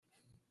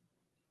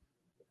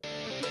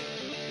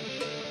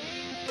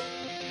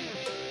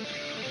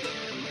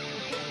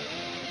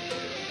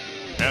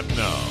And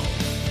now,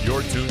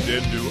 you're tuned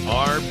into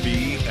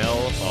RBLR,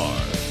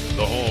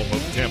 the home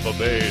of Tampa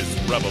Bay's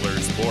Reveler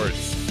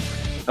Sports.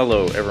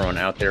 Hello, everyone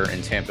out there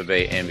in Tampa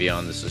Bay and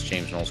beyond. This is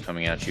James Knowles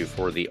coming at you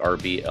for the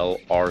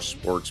RBLR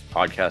Sports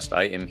Podcast.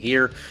 I am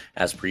here,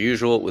 as per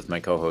usual, with my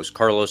co-host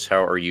Carlos.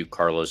 How are you,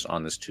 Carlos,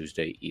 on this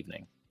Tuesday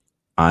evening?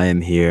 I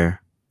am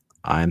here.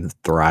 I'm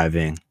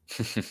thriving.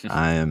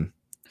 I am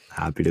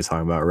happy to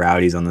talk about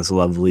Rowdies on this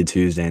lovely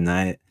Tuesday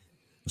night.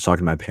 I was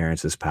talking to my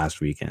parents this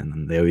past weekend,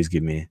 and they always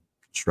give me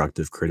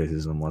constructive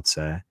criticism, let's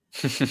say.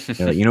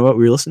 They're like, you know what?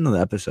 We were listening to the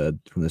episode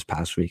from this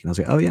past week, and I was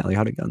like, oh, yeah, like,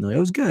 how'd it go? And they're like,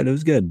 it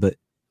was good, but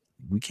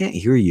we can't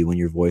hear you when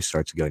your voice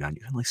starts to go down.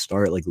 You can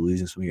start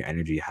losing some of your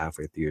energy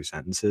halfway through your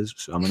sentences.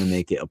 So I'm going to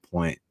make it a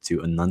point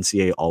to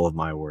enunciate all of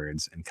my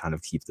words and kind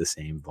of keep the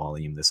same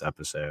volume this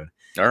episode.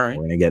 All right.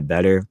 We're going to get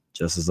better,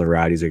 just as the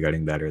Rowdies are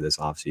getting better this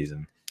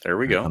offseason. There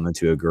we go. Coming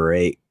to a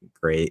great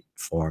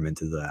form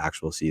into the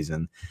actual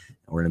season. And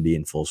we're going to be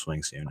in full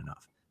swing soon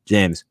enough.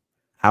 James,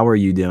 how are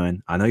you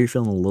doing? I know you're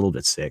feeling a little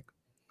bit sick.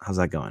 How's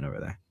that going over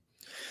there?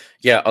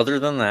 Yeah, other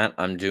than that,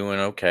 I'm doing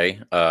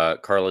okay.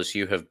 Carlos,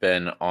 you have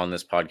been on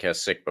this podcast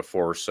sick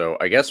before, so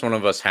I guess one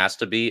of us has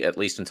to be, at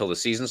least until the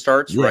season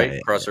starts,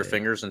 right? Cross our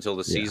fingers until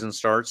the season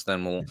starts,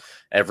 then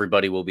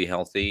everybody will be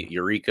healthy.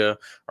 Eureka,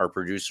 our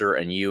producer,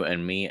 and you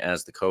and me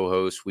as the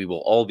co-host, we will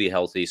all be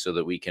healthy so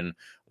that we can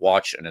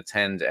watch and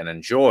attend and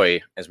enjoy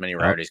as many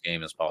Rowdies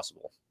games as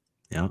possible.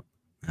 Yeah.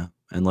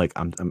 And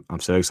I'm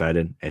so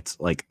excited. It's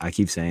I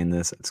keep saying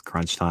this, it's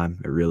crunch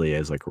time. It really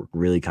is. We're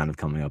really kind of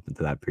coming up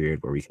into that period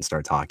where we can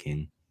start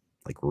talking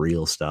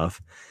real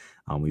stuff.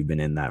 We've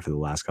been in that for the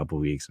last couple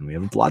of weeks, and we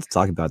have a lot to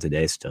talk about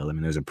today still. I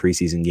mean, there's a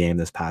preseason game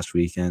this past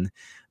weekend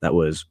that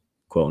was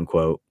quote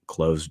unquote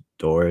closed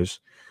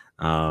doors.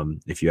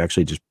 If you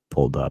actually just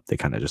pulled up, they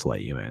kind of just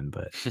let you in,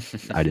 but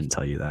I didn't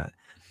tell you that.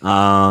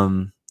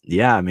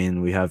 Yeah, I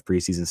mean, we have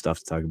preseason stuff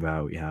to talk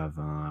about. We have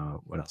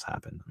what else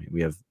happened? I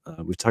mean,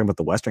 we've talked about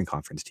the Western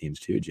Conference teams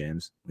too,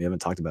 James. We haven't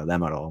talked about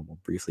them at all. We'll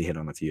briefly hit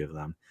on a few of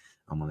them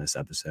on this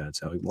episode.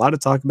 So a lot to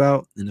talk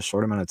about in a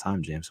short amount of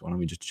time, James. So why don't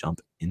we just jump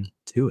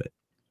into it?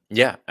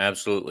 Yeah,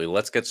 absolutely.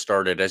 Let's get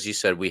started. As you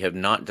said, we have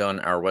not done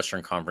our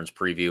Western Conference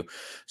preview,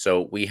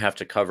 so we have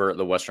to cover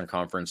the Western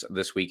Conference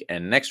this week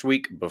and next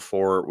week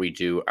before we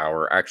do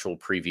our actual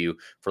preview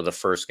for the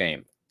first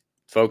game.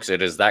 Folks,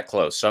 it is that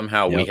close.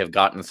 Somehow we have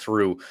gotten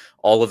through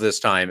all of this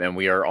time, and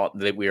we are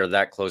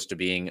that close to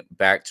being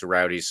back to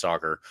Rowdies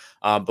soccer.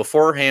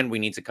 Beforehand, we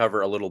need to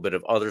cover a little bit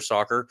of other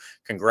soccer.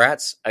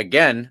 Congrats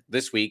again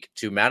this week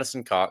to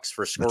Madison Cox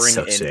for scoring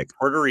in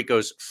Puerto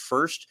Rico's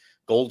first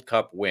Gold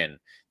Cup win.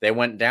 They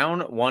went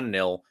down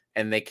 1-0,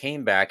 and they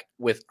came back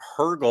with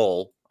her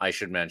goal, I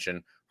should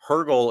mention,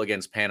 her goal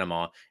against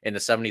Panama in the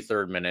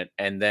 73rd minute.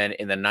 And then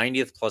in the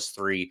 90th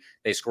 +3,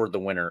 they scored the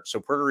winner. So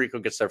Puerto Rico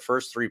gets their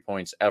first 3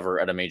 points ever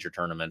at a major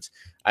tournament.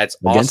 It's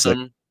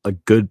awesome. A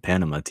good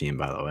Panama team,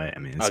 by the way. I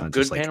mean, it's not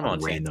just Panama a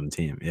random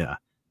team. Yeah.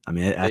 I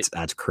mean,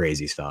 that's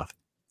crazy stuff.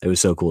 It was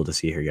so cool to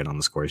see her get on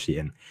the score sheet.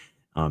 And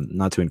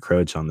not to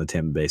encroach on the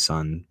Tampa Bay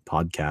Sun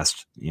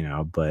podcast,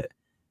 but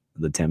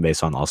the Tampa Bay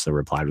Sun also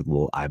replied with a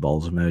little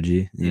eyeballs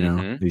emoji,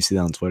 You see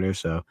that on Twitter.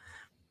 So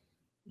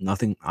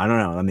nothing, I don't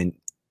know. I mean,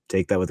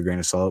 take that with a grain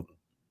of salt,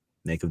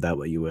 make of that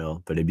what you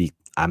will. But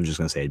I'm just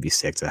going to say it'd be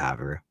sick to have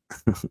her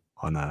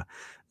on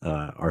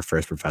our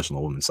first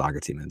professional women's soccer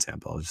team in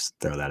Tampa. I'll just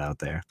throw that out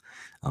there.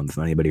 If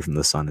anybody from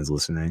the Sun is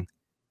listening,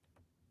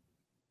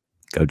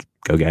 go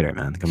get her,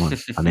 man. Come on.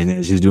 I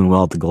mean, she's doing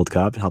well at the Gold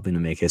Cup, helping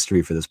to make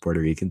history for this Puerto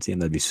Rican team.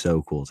 That'd be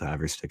so cool to have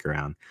her stick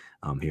around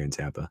here in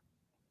Tampa.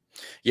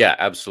 Yeah,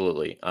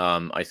 absolutely.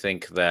 I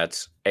think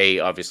that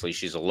obviously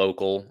she's a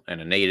local and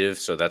a native,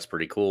 so that's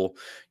pretty cool.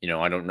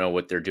 I don't know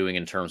what they're doing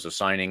in terms of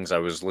signings. I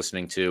was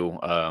listening to,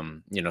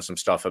 some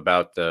stuff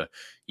about the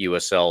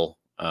USL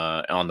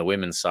on the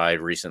women's side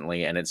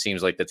recently, and it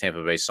seems like the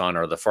Tampa Bay Sun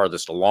are the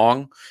farthest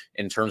along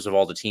in terms of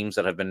all the teams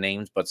that have been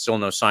named, but still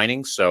no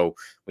signings. So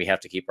we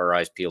have to keep our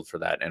eyes peeled for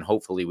that. And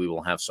hopefully we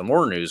will have some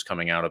more news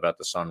coming out about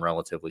the Sun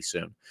relatively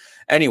soon.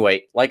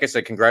 Anyway, like I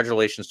said,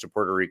 congratulations to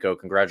Puerto Rico.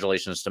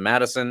 Congratulations to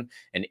Madison,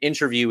 an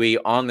interviewee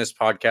on this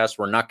podcast.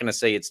 We're not going to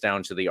say it's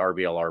down to the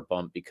RBLR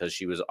bump because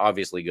she was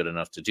obviously good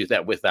enough to do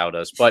that without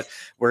us, but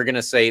we're going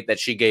to say that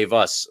she gave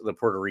us the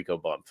Puerto Rico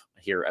bump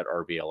here at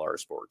RBLR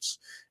Sports.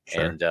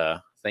 Sure. And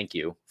thank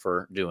you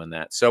for doing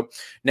that. So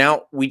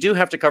now we do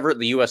have to cover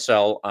the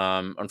USL.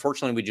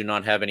 Unfortunately, we do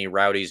not have any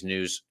Rowdies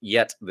news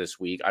yet this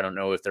week. I don't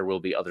know if there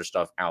will be other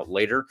stuff out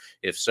later.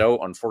 If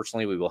so,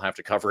 unfortunately, we will have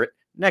to cover it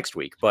next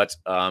week. But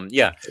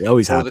yeah, it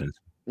always happens.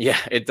 Yeah,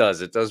 it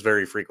does. It does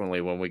very frequently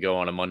when we go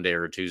on a Monday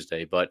or a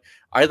Tuesday. But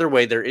either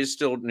way, there is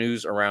still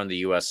news around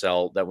the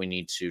USL that we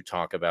need to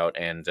talk about.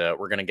 And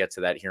we're going to get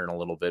to that here in a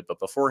little bit. But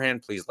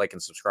beforehand, please like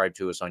and subscribe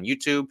to us on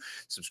YouTube,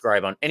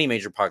 subscribe on any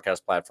major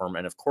podcast platform.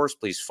 And of course,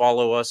 please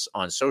follow us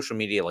on social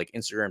media like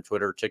Instagram,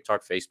 Twitter,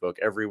 TikTok, Facebook,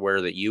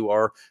 everywhere that you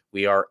are.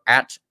 We are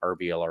at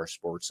RBLR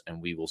Sports, and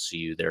we will see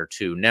you there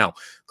too. Now,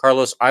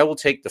 Carlos, I will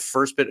take the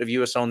first bit of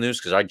USL news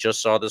because I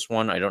just saw this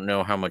one. I don't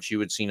know how much you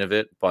had seen of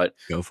it, but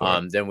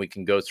then we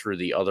can go through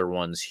the other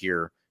ones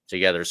here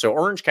together. So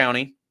Orange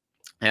County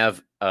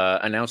have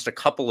announced a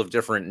couple of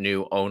different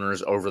new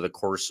owners over the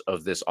course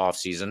of this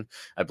offseason.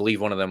 I believe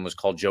one of them was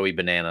called Joey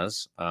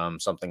Bananas,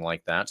 something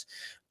like that.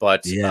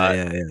 But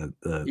Yeah.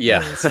 yeah,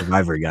 The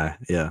Survivor guy.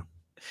 Yeah.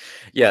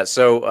 yeah.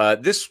 So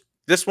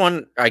this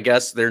one, I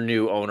guess, their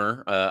new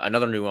owner,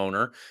 another new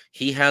owner.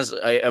 He has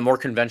a more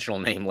conventional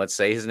name. Let's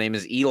say his name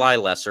is Eli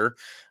Lesser.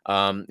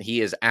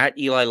 He is at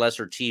Eli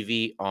Lesser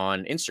TV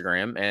on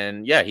Instagram,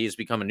 and yeah, he has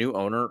become a new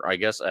owner, I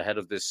guess, ahead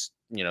of this,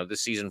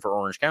 this season for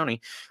Orange County.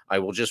 I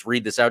will just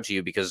read this out to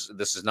you because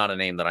this is not a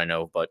name that I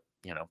know, but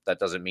that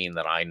doesn't mean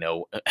that I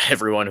know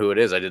everyone who it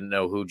is. I didn't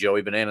know who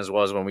Joey Bananas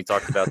was when we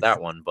talked about that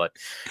one, but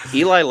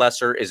Eli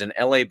Lesser is an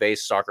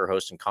LA-based soccer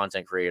host and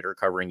content creator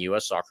covering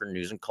U.S. soccer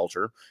news and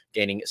culture,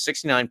 gaining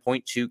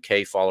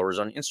 69.2K followers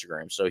on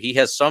Instagram. So he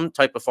has some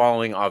type of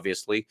following,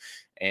 obviously.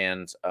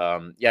 And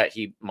yeah,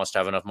 he must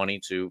have enough money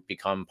to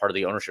become part of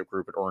the ownership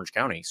group at Orange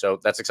County. So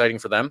that's exciting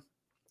for them.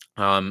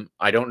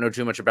 I don't know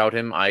too much about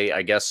him.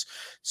 I guess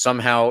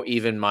somehow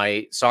even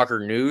my soccer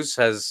news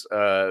has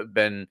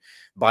been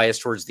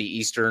biased towards the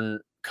Eastern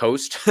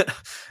Coast.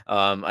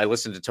 I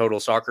listened to Total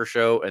Soccer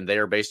Show, and they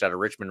are based out of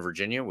Richmond,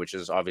 Virginia, which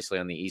is obviously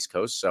on the East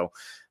Coast. So,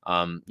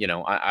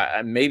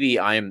 I maybe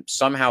I am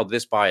somehow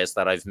this biased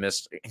that I've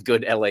missed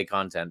good LA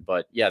content.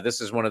 But yeah,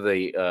 this is one of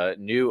the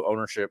new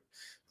ownership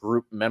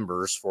group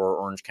members for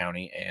Orange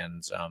County,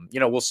 and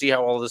we'll see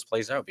how all this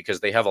plays out because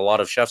they have a lot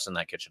of chefs in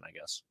that kitchen, I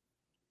guess.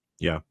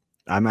 Yeah.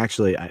 I'm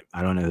actually I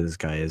don't know who this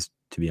guy is,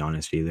 to be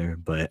honest, either,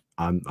 but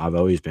I've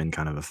always been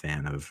kind of a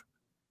fan of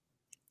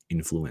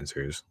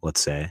influencers,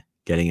 let's say,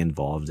 getting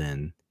involved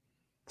in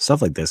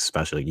stuff like this,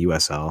 especially like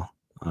USL,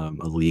 a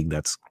league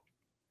that's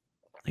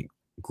like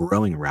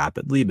growing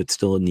rapidly, but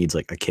still needs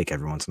like a kick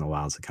every once in a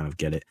while to kind of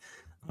get it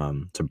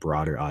to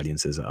broader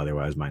audiences that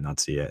otherwise might not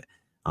see it.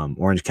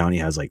 Orange County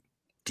has like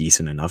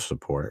decent enough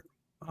support,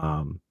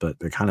 but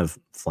they're kind of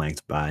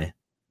flanked by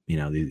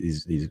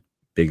these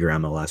bigger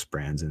MLS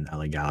brands in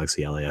LA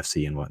Galaxy,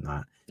 LAFC, and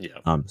whatnot. Yeah.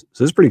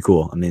 So it's pretty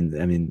cool. I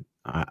mean,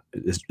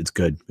 it's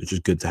good. It's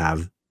just good to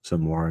have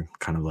some more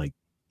kind of like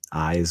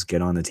eyes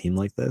get on a team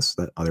like this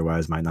that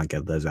otherwise might not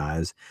get those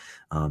eyes.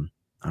 I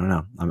don't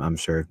know. I'm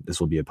sure this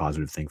will be a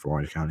positive thing for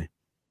Orange County.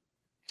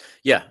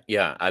 Yeah,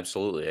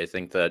 absolutely. I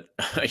think that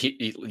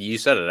you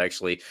said it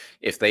actually.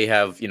 If they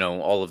have,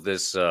 all of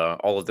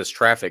this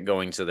traffic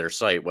going to their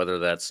site, whether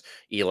that's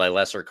Eli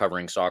Lesser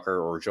covering soccer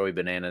or Joey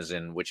Bananas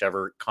in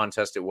whichever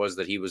contest it was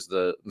that he was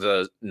the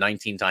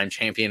 19-time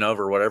champion of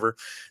or whatever,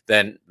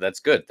 then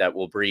that's good. That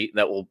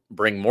will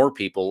bring more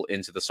people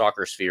into the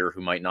soccer sphere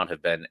who might not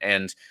have been,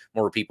 and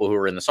more people who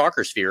are in the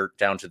soccer sphere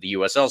down to the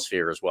USL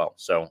sphere as well.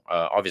 So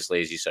obviously,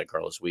 as you said,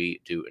 Carlos,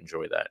 we do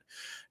enjoy that.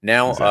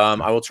 Now,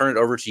 Exactly. I will turn it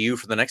over to you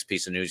for the next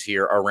piece of news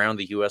here around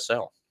the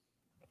USL.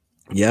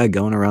 Yeah,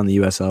 going around the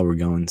USL,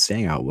 we're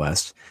staying out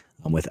west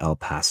with El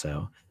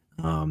Paso,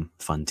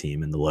 fun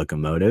team in the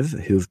Locomotive,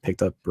 who've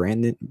picked up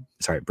Brandon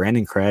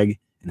Craig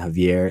and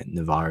Javier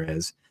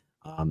Navarez.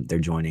 They're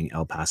joining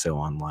El Paso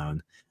on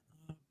loan.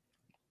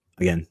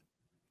 Again,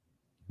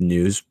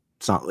 news.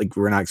 It's not like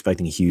we're not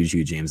expecting huge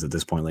games at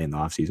this point late in the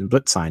offseason,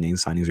 but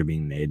signings are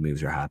being made,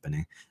 moves are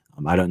happening.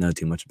 I don't know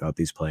too much about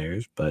these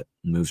players, but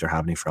moves are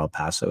happening for El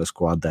Paso, a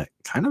squad that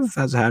kind of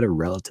has had a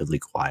relatively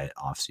quiet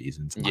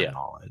offseason, to my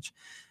knowledge.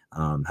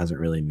 Hasn't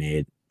really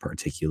made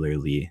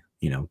particularly,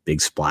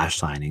 big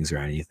splash signings or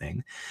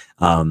anything.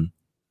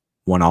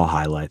 One I'll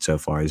highlight so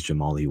far is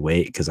Jamali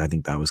Waite, because I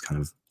think that was kind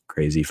of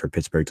crazy for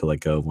Pittsburgh to let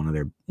go of one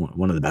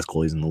of the best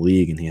goalies in the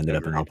league, and he ended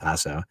up in El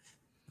Paso.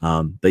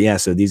 But yeah,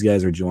 so these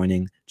guys are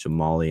joining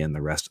Jamali and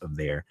the rest of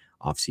their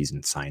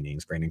offseason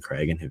signings, Brandon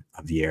Craig and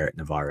Javier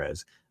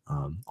Navarez,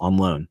 on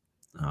loan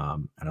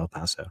at El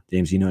Paso.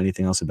 James, you know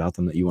anything else about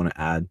them that you want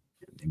to add?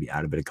 Maybe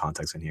add a bit of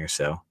context in here,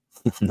 so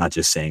I'm not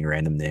just saying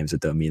random names that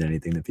don't mean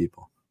anything to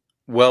people.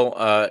 Well,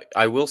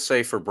 I will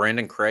say for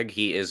Brandon Craig,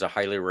 he is a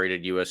highly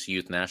rated U.S.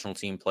 youth national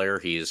team player.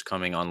 He is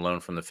coming on loan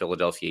from the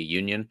Philadelphia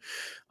Union.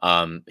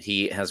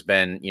 He has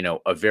been,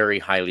 a very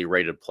highly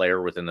rated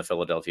player within the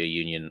Philadelphia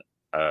Union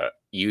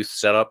youth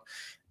setup.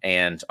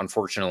 And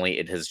unfortunately,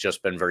 it has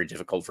just been very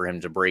difficult for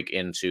him to break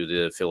into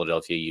the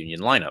Philadelphia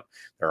Union lineup.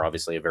 They're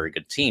obviously a very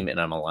good team in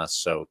MLS,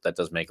 so that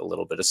does make a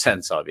little bit of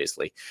sense,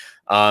 obviously.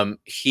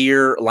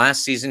 Here,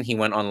 last season, he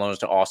went on loans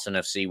to Austin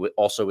FC,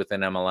 also within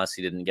MLS.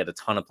 He didn't get a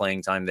ton of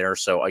playing time there,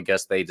 so I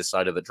guess they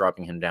decided that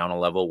dropping him down a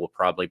level will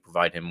probably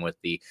provide him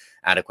with the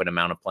adequate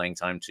amount of playing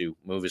time to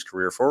move his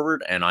career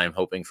forward, and I'm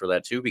hoping for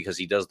that too, because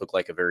he does look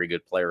like a very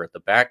good player at the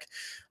back.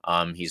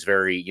 He's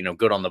very,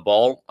 good on the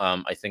ball.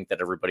 I think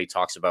that everybody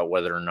talks about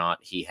whether or not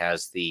he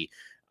has the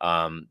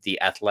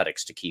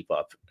athletics to keep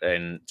up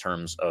in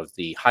terms of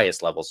the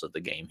highest levels of the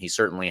game. He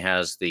certainly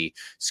has the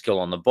skill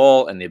on the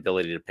ball and the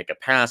ability to pick a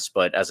pass,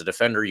 but as a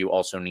defender, you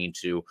also need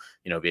to,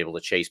 be able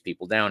to chase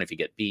people down if you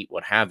get beat,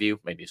 what have you.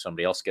 Maybe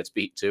somebody else gets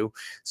beat too.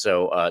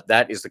 So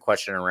that is the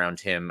question around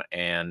him.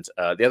 And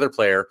the other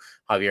player,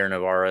 Javier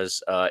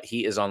Navarez.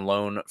 He is on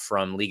loan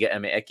from Liga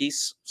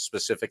MX,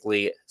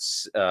 specifically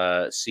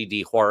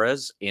CD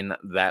Juarez in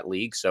that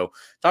league. So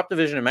top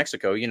division in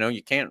Mexico,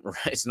 you can't,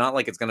 it's not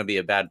like it's going to be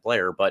a bad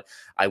player, but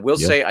I will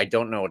say I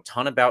don't know a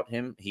ton about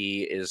him.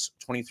 He is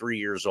 23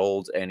 years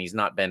old and he's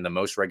not been the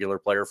most regular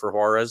player for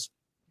Juarez.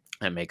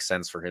 It makes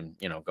sense for him,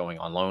 going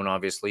on loan,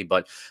 obviously.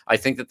 But I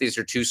think that these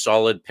are two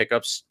solid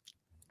pickups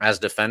as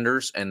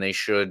defenders, and they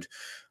should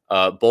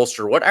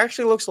bolster what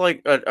actually looks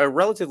like a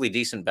relatively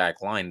decent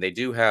back line. They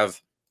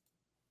have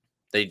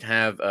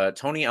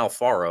Tony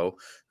Alfaro,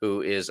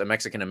 who is a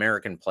Mexican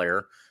American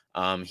player.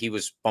 He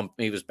was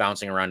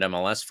bouncing around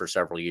MLS for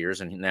several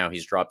years, and now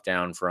he's dropped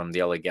down from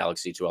the LA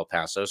Galaxy to El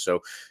Paso.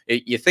 So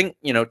you think,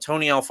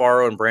 Tony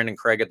Alfaro and Brandon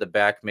Craig at the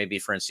back, maybe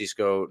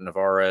Javier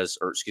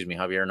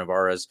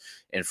Navarez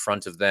in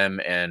front of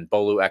them, and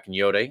Bolu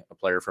Akinyote, a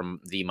player from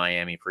the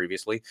Miami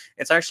previously.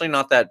 It's actually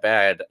not that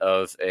bad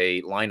of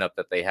a lineup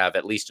that they have,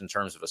 at least in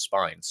terms of a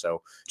spine.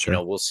 So,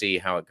 Sure. we'll see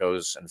how it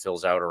goes and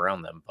fills out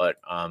around them. But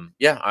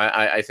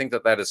I think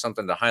that is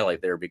something to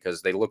highlight there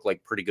because they look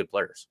like pretty good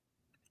players.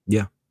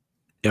 Yeah.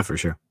 Yeah, for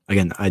sure.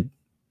 Again, I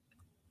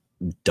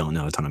don't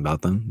know a ton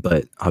about them,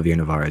 but Javier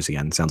Navarez,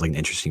 again, sounds like an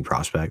interesting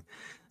prospect.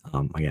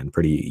 Again,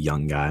 pretty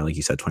young guy, like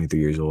you said, 23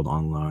 years old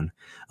on loan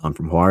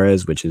from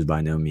Juarez, which is by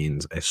no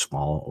means a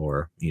small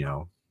or,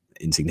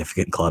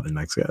 insignificant club in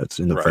Mexico. It's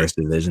in the first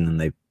division,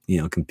 and they,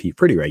 compete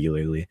pretty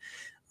regularly,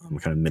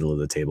 kind of middle of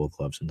the table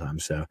club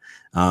sometimes. So,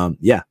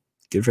 yeah,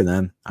 good for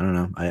them. I don't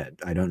know.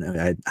 I don't know.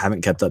 I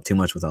haven't kept up too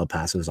much with El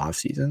Paso's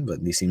offseason,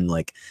 but these seem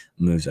like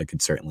moves that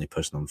could certainly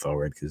push them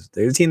forward because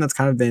they're a team that's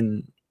kind of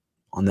been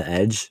on the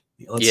edge.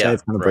 Let's say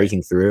it's kind of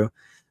breaking through.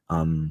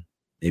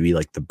 Maybe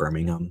like the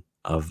Birmingham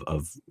of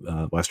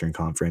Western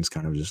Conference,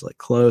 kind of just like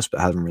close, but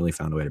haven't really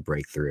found a way to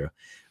break through.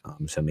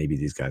 So maybe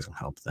these guys will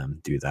help them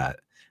do that.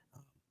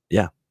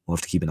 Yeah, we'll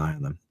have to keep an eye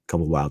on them. A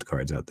couple of wild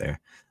cards out there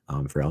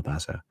for El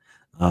Paso.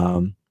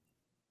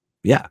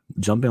 Yeah,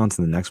 jumping on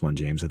to the next one,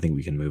 James, I think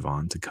we can move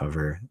on to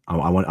cover.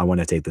 I want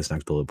to take this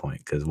next bullet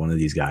point because one of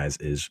these guys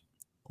is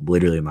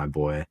literally my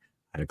boy.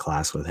 I had a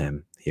class with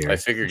him here. I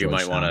figured you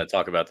might want to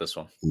talk about this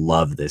one.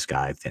 Love this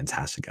guy.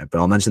 Fantastic guy. But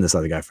I'll mention this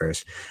other guy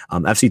first.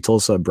 FC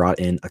Tulsa brought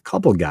in a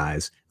couple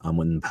guys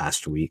within the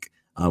past week.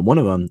 One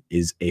of them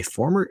is a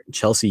former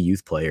Chelsea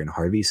youth player in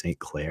Harvey St.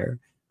 Clair.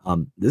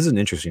 This is an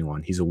interesting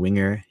one. He's a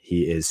winger.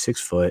 He is 6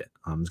 foot.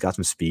 He's got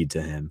some speed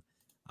to him.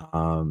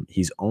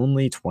 He's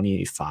only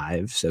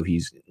 25, so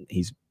he's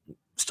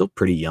still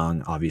pretty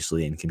young,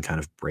 obviously, and can kind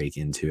of break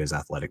into his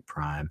athletic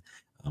prime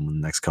in the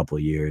next couple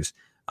of years.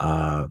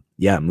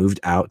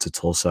 Moved out to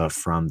Tulsa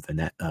from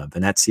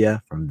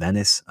Venezia, from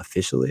Venice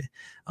officially.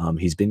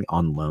 He's been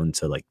on loan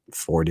to like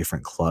 4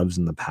 different clubs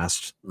in the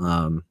past,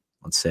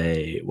 let's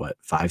say,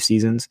 5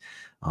 seasons.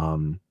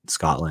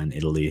 Scotland,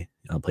 Italy,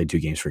 played 2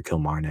 games for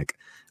Kilmarnock.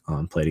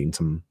 Played in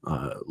some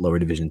lower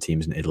division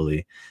teams in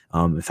Italy.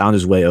 Found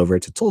his way over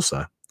to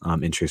Tulsa,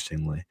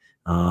 interestingly.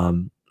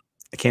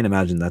 I can't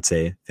imagine that's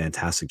a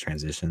fantastic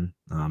transition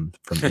from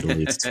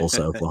Italy to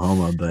Tulsa,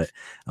 Oklahoma, but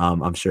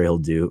I'm sure he'll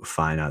do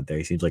fine out there.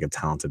 He seems like a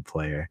talented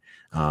player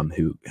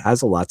who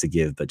has a lot to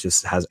give, but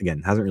just hasn't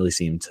really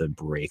seemed to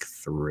break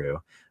through.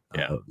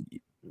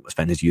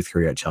 Spent his youth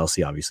career at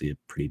Chelsea, obviously a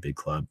pretty big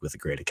club with a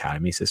great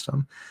academy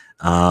system.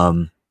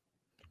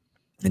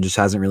 And just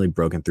hasn't really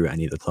broken through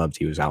any of the clubs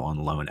he was out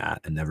on loan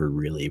at and never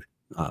really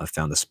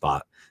found a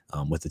spot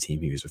with the team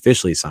he was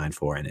officially signed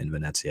for in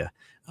Venezia.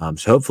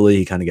 So hopefully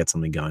he kind of gets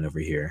something going over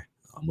here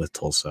with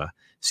Tulsa.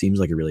 Seems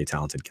like a really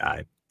talented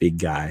guy, big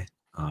guy,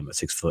 at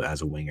 6 foot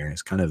as a winger.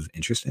 It's kind of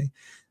interesting.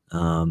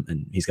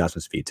 And he's got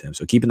some speed to him.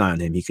 So keep an eye on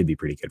him. He could be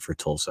pretty good for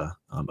Tulsa.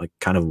 Like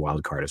kind of a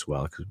wild card as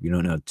well because we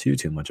don't know too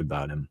much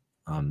about him.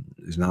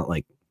 There's not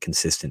like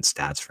consistent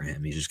stats for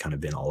him. He's just kind of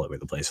been all over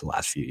the place the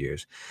last few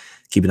years.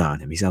 Keep an eye on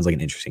him. He sounds like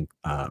an interesting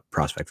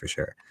prospect for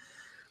sure.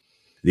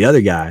 The other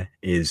guy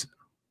is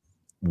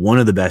one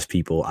of the best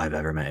people I've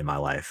ever met in my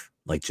life.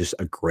 Like just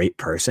a great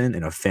person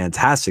and a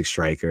fantastic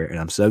striker. And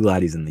I'm so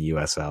glad he's in the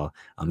USL.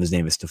 His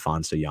name is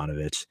Stefan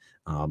Stojanovic.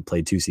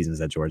 Played 2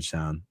 seasons at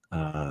Georgetown.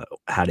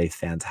 Had a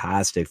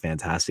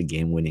fantastic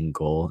game-winning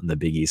goal in the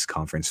Big East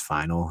Conference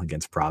Final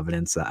against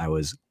Providence that I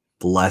was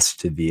blessed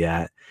to be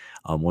at.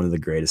 One of the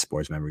greatest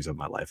sports memories of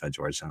my life at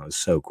Georgetown. It was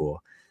so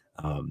cool.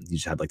 He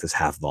just had like this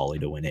half volley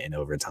to win it in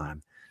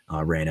overtime.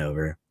 Ran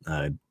over,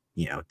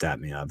 dapped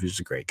me up. He's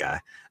just a great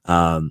guy.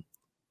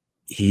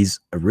 He's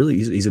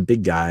a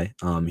big guy.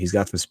 He's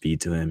got some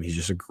speed to him. He's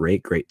just a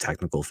great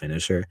technical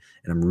finisher.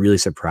 And I'm really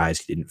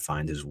surprised he didn't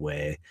find his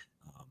way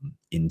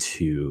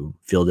into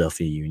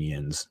Philadelphia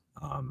Union's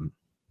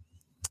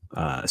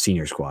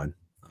senior squad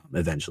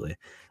eventually.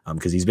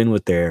 Because he's been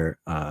with their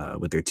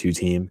 2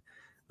 team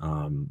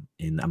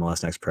in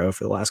MLS Next Pro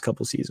for the last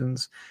couple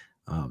seasons.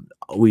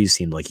 Always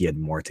seemed like he had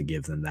more to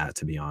give than that,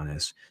 to be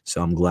honest.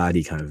 So I'm glad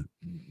he kind of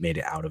made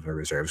it out of a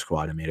reserve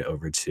squad and made it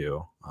over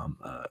to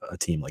a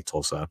team like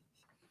Tulsa.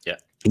 Yeah,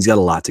 he's got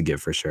a lot to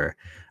give for sure.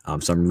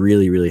 So I'm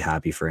really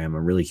happy for him.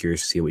 I'm really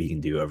curious to see what he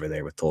can do over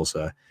there with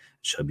Tulsa.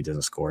 Just hope he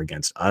doesn't score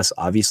against us.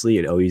 Obviously,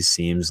 it always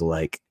seems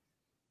like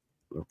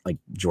like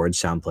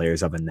Georgetown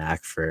players have a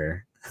knack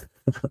for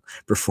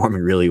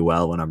performing really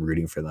well when I'm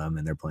rooting for them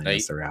and they're playing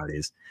against the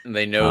Rowdies.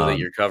 They know that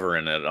you're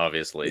covering it,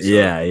 obviously. So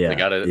Yeah, they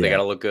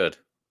gotta look good.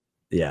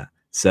 Yeah.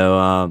 So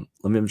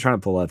I'm trying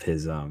to pull up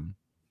his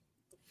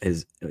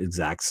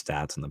exact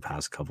stats in the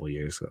past couple of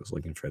years. So I was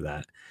looking for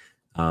that.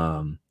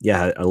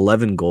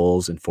 11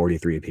 goals and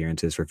 43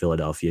 appearances for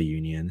Philadelphia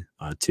Union,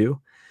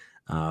 2.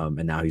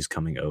 And now he's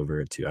coming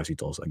over to FC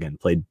Tulsa again.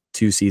 Played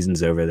 2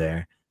 seasons over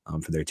there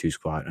for their 2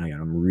 squad. And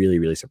again, I'm really,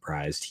 really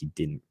surprised he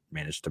didn't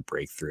manage to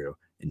break through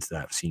into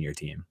that senior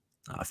team.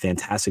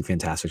 Fantastic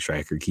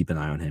striker. Keep an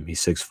eye on him. He's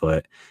 6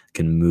 foot,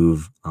 can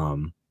move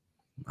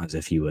as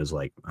if he was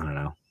like, I don't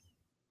know.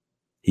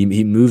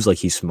 He moves like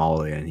he's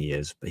smaller than he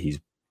is, but he's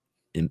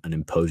an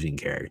imposing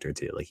character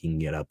too. Like he can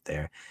get up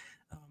there.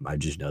 I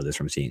just know this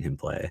from seeing him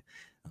play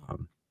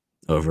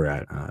over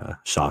at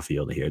Shaw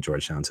Field here at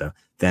Georgetown. So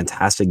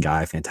fantastic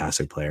guy,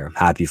 fantastic player. I'm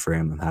happy for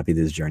him. I'm happy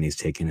this journey's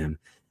taken him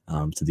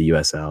to the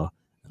USL.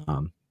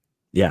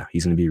 Yeah,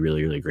 he's going to be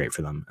really, really great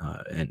for them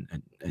and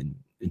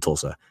in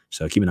Tulsa.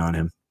 So keep an eye on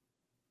him.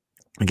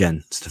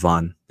 Again,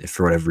 Stefan, if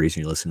for whatever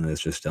reason you're listening to this,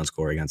 just don't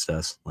score against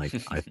us. Like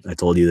I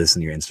told you this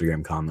in your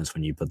Instagram comments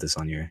when you put this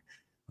on your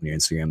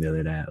Instagram the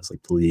other day. I was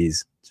like,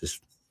 please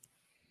just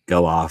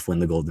go off, win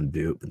the Golden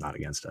Boot, but not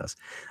against us.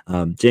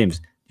 James,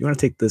 do you want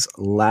to take this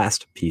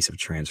last piece of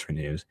transfer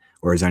news,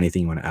 or is there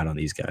anything you want to add on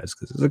these guys?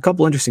 Because there's a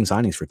couple interesting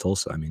signings for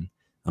Tulsa. I mean,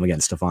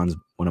 again, Stefan's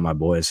one of my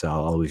boys, so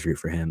I'll always root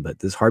for him. But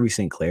this Harvey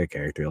St. Clair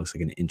character looks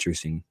like an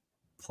interesting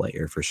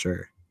player for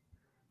sure.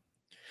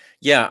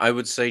 Yeah, I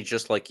would say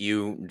just like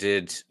you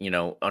did,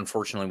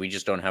 unfortunately, we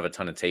just don't have a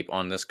ton of tape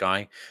on this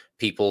guy.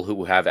 People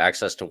who have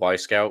access to Y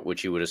Scout,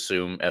 which you would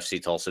assume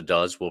FC Tulsa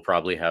does, will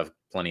probably have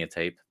plenty of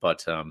tape.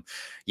 But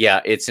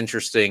yeah, it's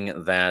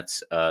interesting that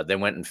they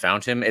went and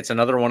found him. It's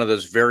another one of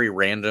those very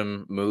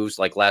random moves,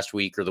 like last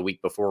week or the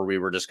week before we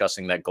were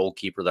discussing that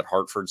goalkeeper that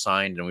Hartford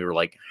signed. And we were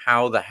like,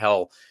 how the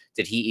hell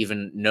did he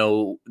even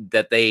know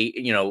that they,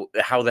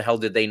 how the hell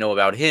did they know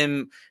about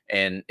him?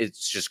 And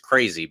it's just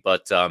crazy.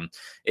 But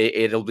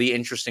it'll be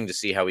interesting to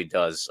see how he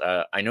does.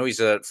 I know he's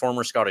a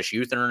former Scottish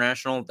Youth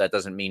International. That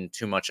doesn't mean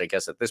too much, I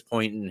guess, at this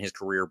point in his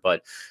career.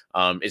 But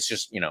it's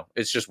just,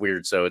 it's just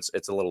weird. So it's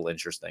a little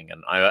interesting.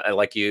 And I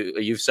like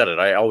you've said it.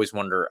 I always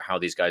wonder how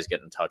these guys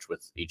get in touch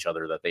with each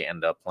other, that they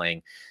end up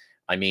playing.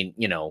 I mean,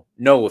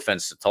 no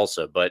offense to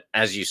Tulsa, but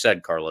as you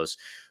said, Carlos,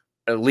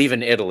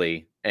 leaving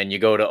Italy and you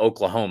go to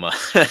Oklahoma,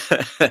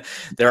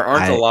 there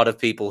aren't a lot of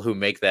people who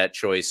make that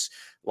choice.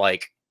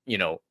 Like,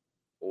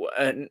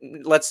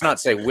 let's not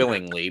say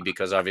willingly,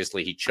 because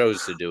obviously he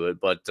chose to do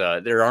it, but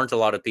there aren't a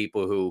lot of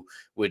people who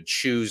would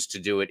choose to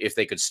do it if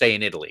they could stay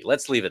in Italy.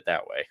 Let's leave it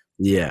that way.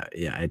 Yeah.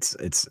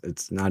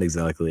 It's not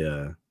exactly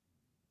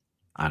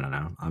I don't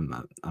know.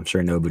 I'm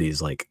sure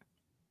nobody's like,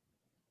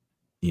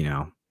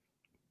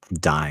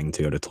 dying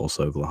to go to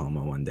Tulsa,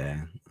 Oklahoma one day.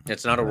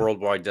 It's not a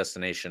worldwide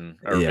destination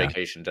or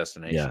vacation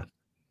destination. Yeah,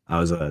 I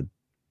was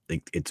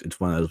it's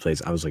one of those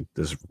places. I was like,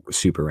 this is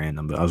super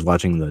random, but I was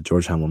watching the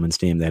Georgetown women's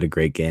team. They had a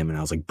great game, and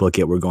I was like, book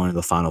it. We're going to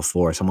the Final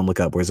Four. Someone look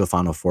up, where's the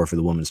Final Four for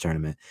the women's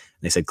tournament?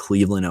 And they said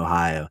Cleveland,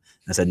 Ohio.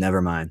 I said,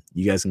 never mind.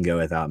 You guys can go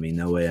without me.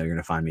 No way you're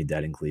gonna find me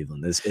dead in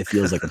Cleveland. It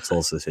feels like a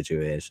Tulsa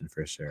situation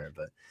for sure.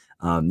 But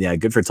yeah,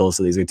 good for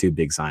Tulsa. These are 2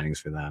 big signings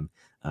for them.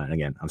 And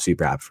again, I'm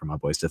super happy for my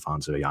boy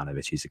Stefan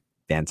Stojanovic. He's a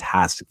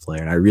fantastic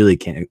player, and I really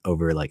can't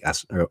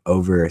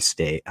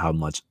overstate how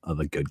much of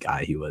a good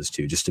guy he was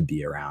too, just to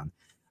be around.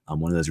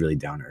 One of those really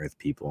down-to-earth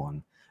people,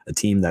 and a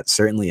team that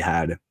certainly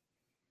had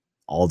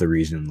all the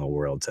reason in the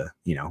world to,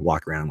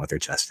 walk around with their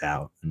chest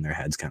out and their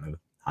heads kind of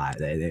high.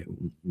 They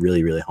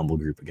really, really humble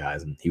group of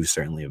guys, and he was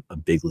certainly a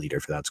big leader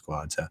for that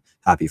squad. So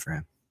happy for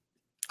him.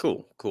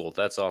 Cool.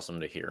 That's awesome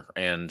to hear.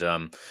 And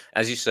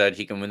as you said,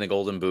 he can win the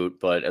Golden Boot,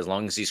 but as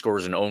long as he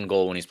scores an own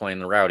goal when he's playing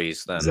the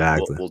Rowdies, then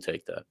we'll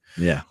take that.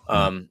 Yeah.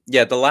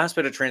 Yeah. The last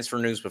bit of transfer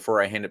news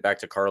before I hand it back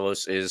to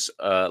Carlos is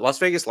Las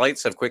Vegas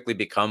Lights have quickly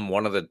become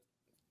one of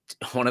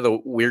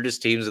the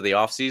weirdest teams of the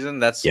offseason.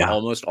 That's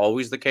almost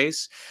always the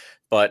case.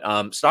 But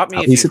stop me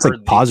at if least it's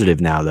like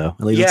positive now, though.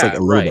 At least it's like a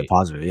little bit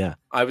positive. Yeah.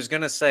 I was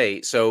going to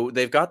say, so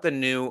they've got the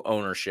new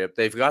ownership,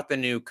 they've got the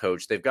new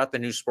coach, they've got the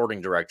new sporting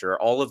director.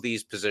 All of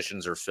these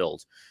positions are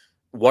filled.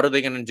 What are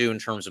they going to do in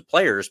terms of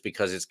players?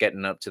 Because it's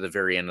getting up to the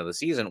very end of the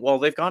season. Well,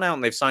 they've gone out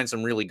and they've signed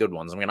some really good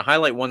ones. I'm going to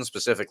highlight one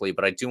specifically,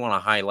 but I do want to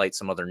highlight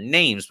some other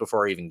names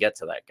before I even get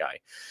to that guy.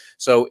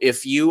 So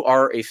if you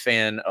are a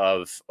fan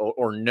of,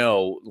 or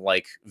know,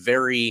 like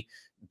very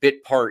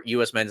bit part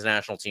U.S. men's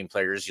national team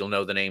players, you'll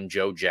know the name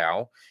Joe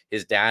Zhao.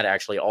 His dad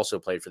actually also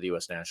played for the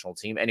U.S. national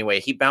team. Anyway,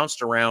 he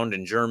bounced around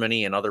in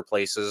Germany and other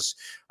places.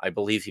 I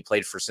believe he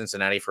played for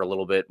Cincinnati for a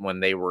little bit when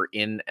they were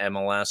in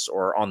MLS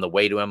or on the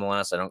way to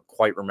MLS. I don't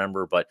quite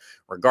remember, but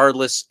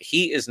regardless,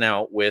 he is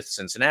now with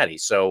Cincinnati.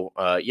 So,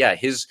 yeah,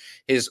 his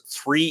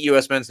 3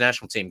 U.S. men's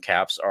national team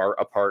caps are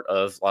a part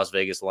of Las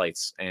Vegas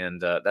Lights, and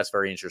that's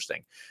very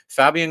interesting.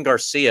 Fabian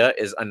Garcia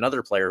is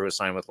another player who was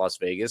signed with Las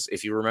Vegas.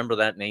 If you remember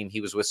that name,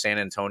 he was with San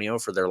Antonio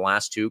for their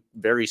last 2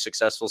 very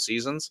successful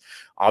seasons.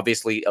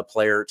 Obviously, a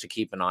player to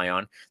keep an eye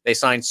on. They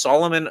signed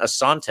Solomon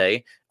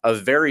Asante, a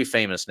very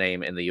famous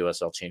name in the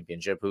USL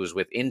Championship, who was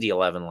with Indy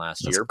 11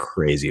 last That's year. a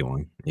crazy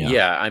one.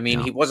 Yeah, I mean,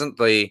 Yeah. he wasn't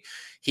the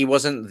he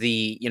wasn't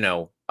the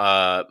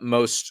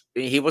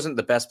wasn't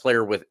the best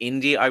player with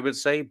Indy, I would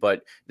say,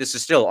 but this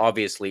is still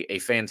obviously a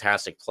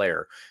fantastic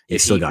player. He's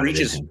If still he got it in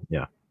reaches him.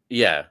 Yeah.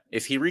 Yeah,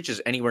 if he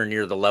reaches anywhere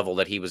near the level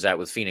that he was at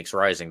with Phoenix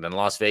Rising, then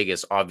Las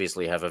Vegas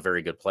obviously have a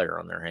very good player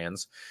on their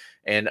hands.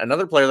 And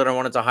another player that I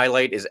wanted to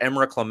highlight is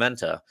Emra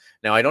Clementa.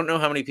 Now, I don't know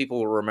how many people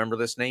will remember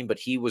this name, but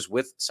he was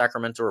with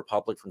Sacramento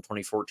Republic from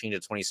 2014 to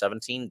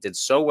 2017, did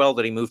so well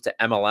that he moved to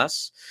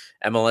MLS.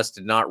 MLS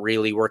did not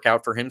really work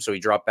out for him, so he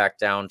dropped back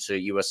down to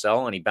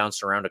USL, and he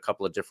bounced around a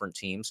couple of different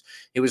teams.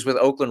 He was with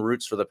Oakland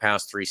Roots for the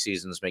past 3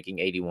 seasons, making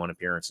 81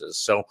 appearances.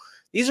 So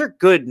these are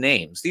good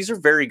names. These are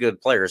very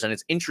good players, and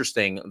it's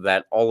interesting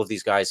that all of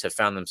these guys have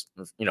found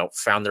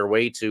their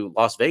way to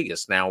Las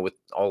Vegas now with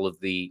all of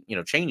the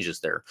changes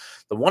there.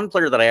 The one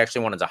player that I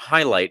actually wanted to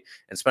highlight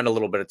and spend a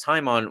little bit of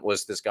time on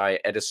was this guy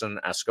Edison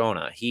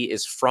Ascona. He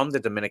is from the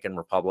Dominican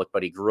Republic,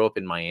 but he grew up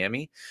in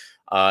Miami.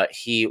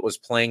 He was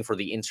playing for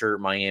the Inter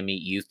Miami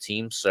youth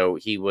team, so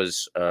he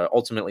was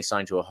ultimately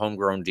signed to a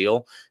homegrown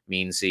deal.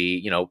 Means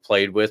he,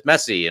 played with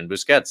Messi and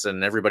Busquets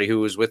and everybody who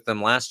was with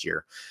them last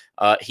year.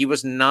 He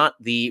was not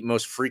the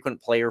most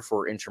frequent player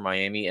for Inter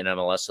Miami in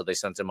MLS, so they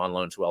sent him on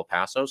loan to El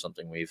Paso,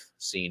 something we've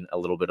seen a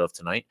little bit of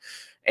tonight.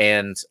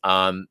 And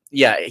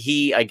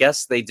I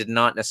guess they did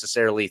not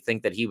necessarily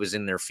think that he was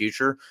in their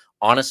future.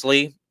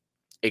 Honestly,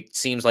 it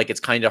seems like it's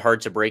kind of hard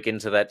to break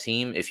into that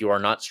team if you are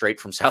not straight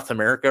from South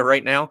America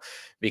right now,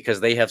 because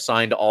they have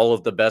signed all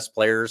of the best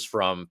players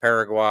from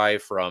Paraguay,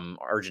 from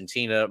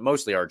Argentina,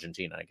 mostly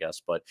Argentina, I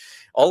guess, but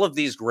all of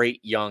these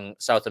great young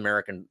South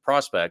American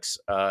prospects.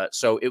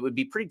 So it would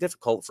be pretty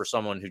difficult for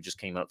someone who just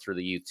came up through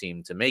the youth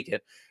team to make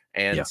it.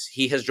 And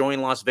he has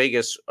joined Las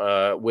Vegas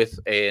with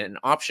an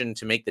option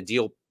to make the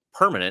deal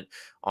permanent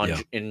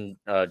in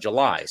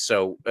July.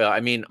 So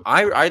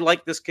I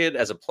like this kid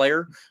as a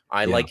player.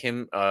 I like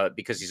him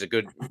because he's a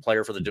good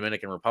player for the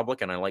Dominican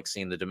Republic, and I like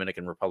seeing the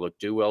Dominican Republic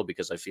do well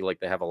because I feel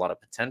like they have a lot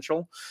of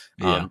potential.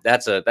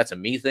 That's a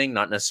me thing,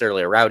 not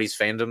necessarily a Rowdies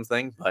fandom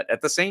thing, but at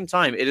the same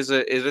time, it is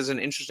an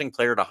interesting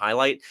player to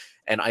highlight,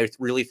 and I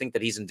really think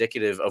that he's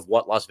indicative of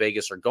what Las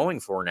Vegas are going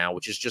for now,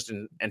 which is just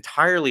an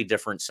entirely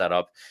different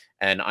setup.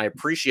 And I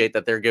appreciate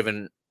that they're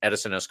giving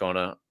Edison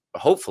Ascona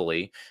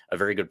hopefully a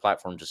very good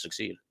platform to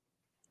succeed.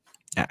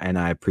 And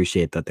I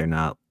appreciate that they're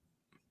not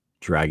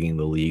dragging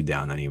the league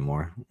down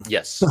anymore.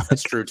 Yes,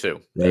 that's true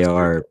too. They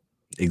are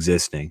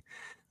existing.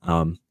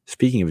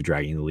 Speaking of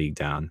dragging the league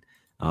down,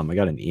 I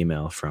got an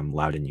email from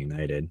Loudoun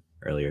United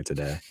earlier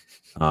today.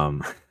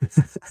 Good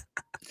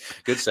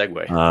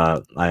segue.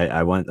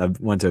 I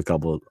went to a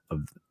couple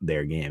of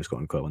their games,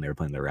 quote unquote, when they were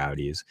playing the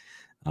Rowdies.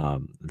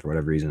 For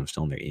whatever reason, I'm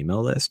still on their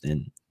email list,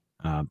 and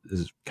this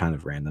is kind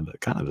of random, but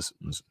kind of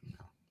was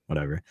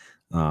whatever.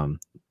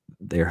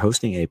 They're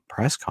hosting a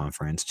press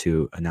conference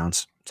to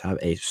have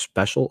a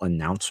special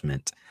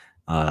announcement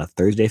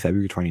Thursday,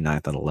 February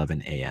 29th at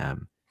 11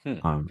 a.m.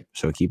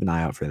 So keep an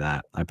eye out for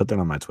that. I put that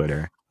on my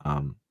Twitter. I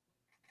don't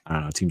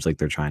know. It seems like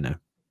they're trying to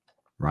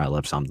rile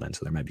up something,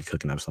 so they might be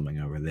cooking up something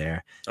over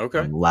there.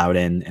 Okay.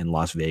 Loudoun and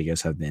Las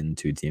Vegas have been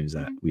 2 teams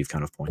that we've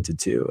kind of pointed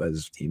to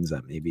as teams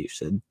that maybe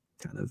should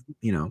kind of,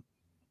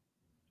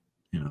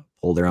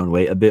 pull their own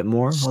weight a bit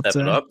more. Step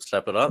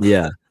it up.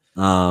 Yeah.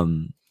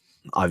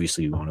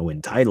 Obviously, we want to win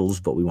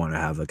titles, but we want to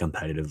have a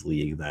competitive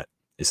league that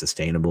is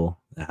sustainable,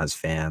 that has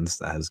fans,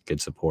 that has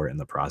good support in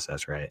the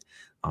process, right?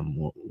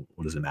 What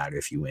does it matter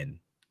if you win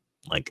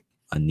like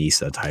a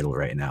NISA title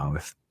right now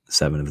if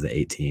 7 of the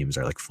 8 teams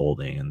are like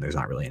folding and there's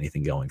not really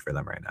anything going for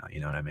them right now? You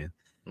know what I mean?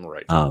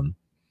 Right.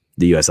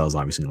 The USL is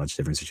obviously in a much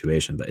different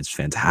situation, but it's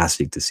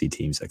fantastic to see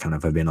teams that kind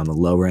of have been on the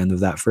lower end of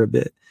that for a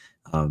bit,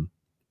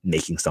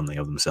 making something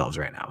of themselves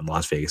right now. And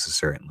Las Vegas is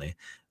certainly,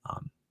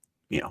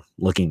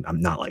 looking. I'm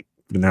not like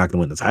they're not going to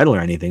win the title or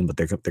anything, but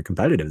they're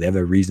competitive. They have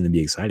a reason to be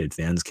excited.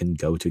 Fans can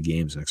go to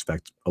games and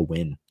expect a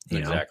win.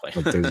 Exactly.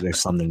 Like there's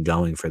something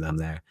going for them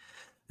there.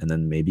 And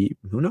then maybe,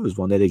 who knows,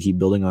 one day they keep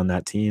building on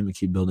that team and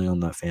keep building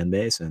on that fan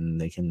base, and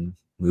they can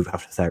move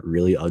out of that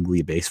really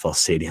ugly baseball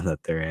stadium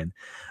that they're in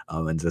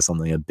into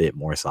something a bit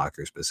more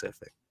soccer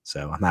specific.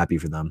 So I'm happy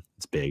for them.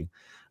 It's big.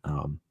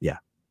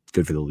 It's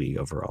good for the league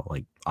overall.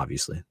 Like,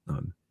 obviously,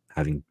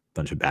 having a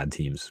bunch of bad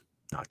teams,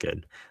 not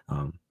good.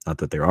 Not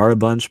that there are a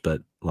bunch,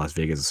 but Las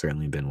Vegas has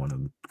certainly been one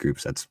of the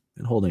groups that's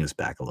been holding us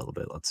back a little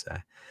bit, let's say.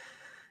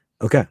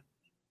 Okay.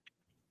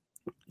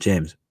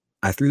 James,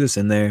 I threw this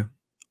in there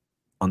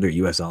under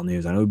USL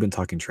news. I know we've been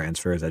talking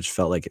transfers. I just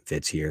felt like it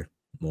fits here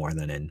more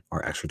than in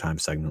our extra time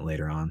segment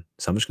later on.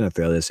 So I'm just going to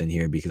throw this in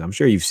here because I'm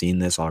sure you've seen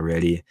this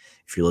already.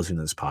 If you're listening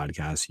to this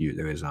podcast,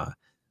 there is a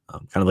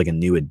kind of like a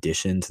new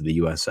addition to the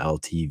USL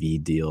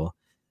TV deal.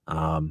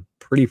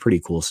 Pretty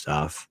cool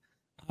stuff.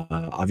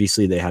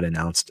 Obviously, they had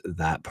announced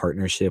that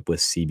partnership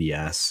with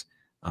CBS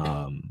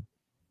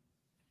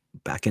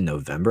back in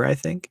November, I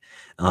think.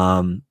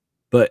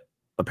 But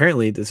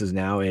apparently this is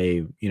now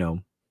a,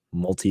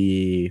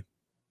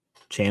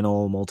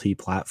 multi-channel,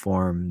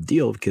 multi-platform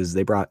deal because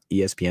they brought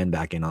ESPN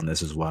back in on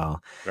this as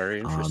well. Very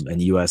interesting.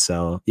 And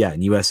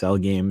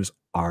USL games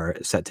are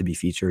set to be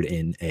featured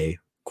in a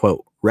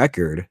quote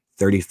record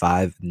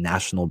 35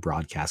 national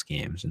broadcast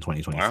games in Wow.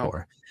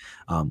 2024,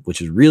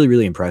 which is really,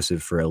 really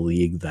impressive for a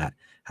league that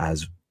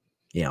has,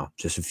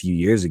 just a few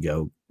years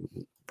ago,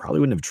 probably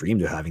wouldn't have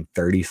dreamed of having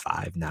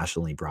 35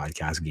 nationally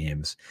broadcast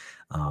games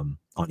on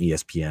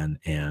ESPN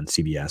and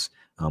CBS.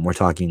 We're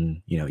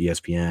talking,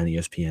 ESPN,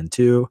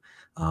 ESPN2,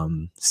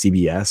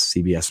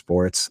 CBS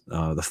Sports.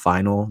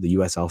 The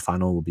USL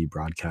final will be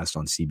broadcast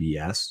on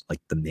CBS,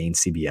 like the main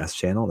CBS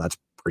channel. That's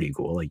pretty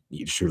cool. Like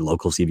just your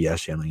local CBS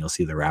channel, you'll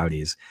see the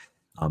Rowdies,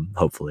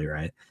 hopefully,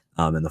 right?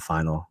 In the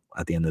final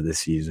at the end of this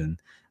season.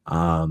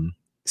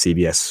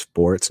 CBS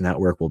Sports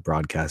Network will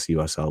broadcast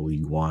USL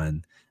League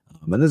One.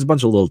 And there's a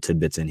bunch of little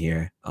tidbits in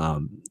here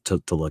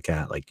to look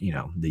at, like,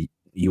 the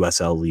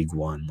USL League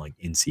One, like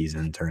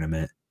in-season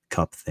tournament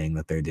cup thing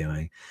that they're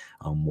doing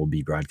will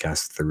be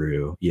broadcast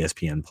through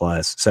ESPN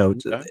Plus. So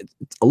Okay.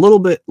 it's a little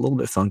bit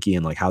funky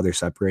in like how they're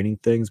separating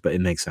things, but it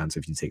makes sense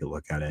if you take a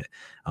look at it.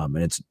 And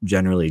it's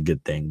generally a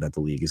good thing that the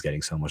league is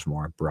getting so much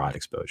more broad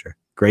exposure.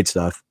 Great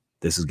stuff.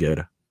 This is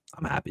good.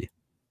 I'm happy.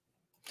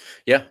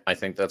 Yeah, I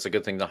think that's a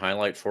good thing to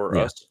highlight for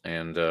Yeah. us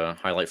and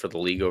highlight for the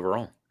league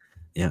overall.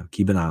 Yeah,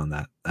 keep an eye on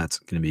that. That's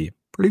going to be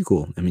pretty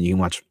cool. I mean, you can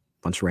watch a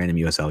bunch of random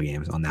USL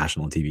games on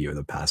national TV over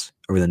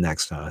the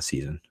next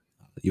season.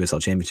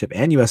 USL Championship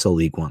and USL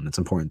League One. That's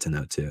important to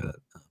note too. That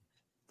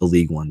the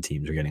League One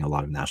teams are getting a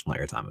lot of national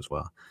airtime as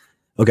well.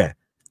 Okay,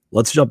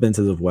 let's jump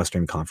into the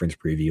Western Conference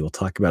preview. We'll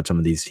talk about some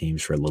of these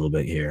teams for a little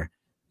bit here.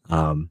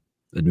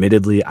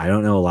 Admittedly, I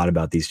don't know a lot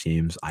about these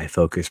teams. I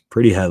focus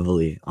pretty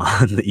heavily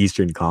on the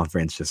Eastern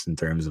Conference just in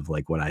terms of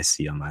like what I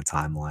see on my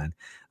timeline.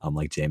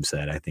 Like James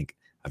said, I think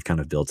I've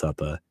kind of built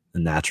up a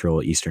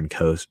natural East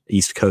Coast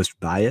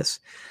bias.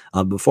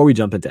 Before we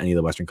jump into any of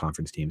the Western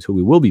Conference teams, who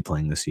we will be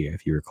playing this year,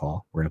 if you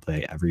recall, we're going to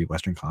play every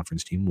Western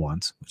Conference team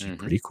once, which is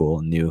pretty cool,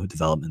 a new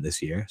development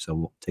this year. So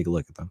we'll take a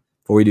look at them.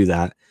 Before we do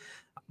that,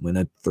 I'm going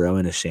to throw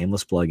in a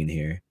shameless plug in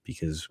here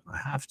because I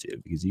have to,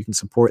 because you can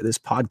support this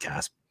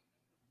podcast.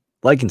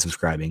 Like and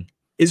subscribing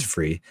is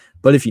free,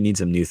 but if you need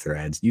some new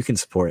threads, you can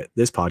support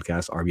this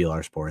podcast,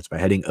 RBLR Sports, by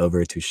heading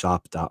over to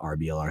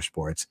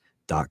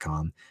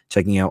shop.rblrsports.com,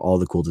 checking out all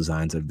the cool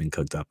designs that have been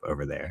cooked up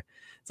over there.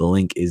 The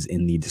link is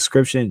in the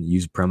description.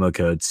 Use promo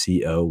code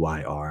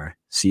COYR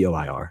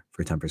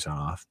for 10%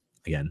 off.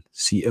 Again,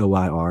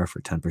 COYR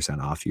for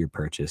 10% off your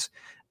purchase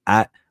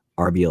at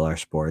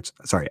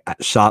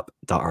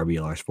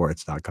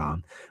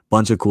shop.rblrsports.com.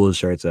 Bunch of cool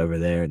shirts over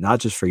there, not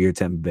just for your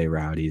Tampa Bay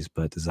Rowdies,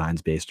 but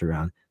designs based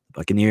around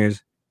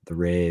Buccaneers, the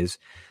Rays,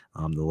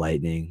 the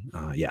Lightning.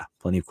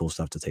 Plenty of cool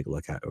stuff to take a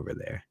look at over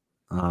there.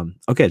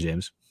 Okay,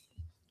 James,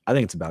 I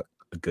think it's about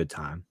a good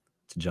time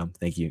to jump.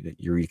 Thank you,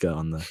 Eureka,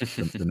 on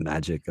the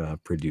magic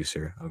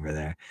producer over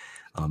there.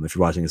 If you're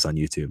watching this on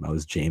YouTube, I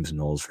was James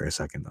Knowles for a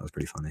second. That was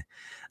pretty funny.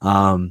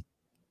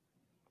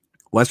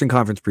 Western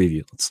Conference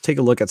preview. Let's take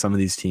a look at some of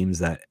these teams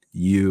that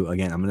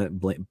I'm going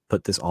to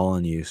put this all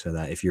on you so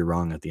that if you're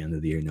wrong at the end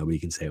of the year, nobody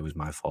can say it was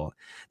my fault.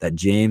 That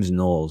James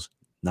Knowles,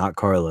 not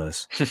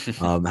Carlos,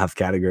 have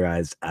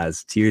categorized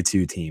as tier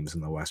 2 teams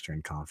in the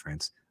Western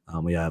Conference.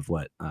 We have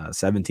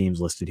 7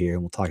 teams listed here,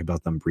 and we'll talk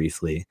about them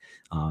briefly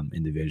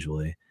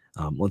individually.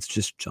 Let's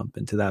just jump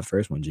into that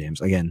first one,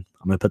 James. Again,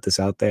 I'm going to put this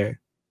out there.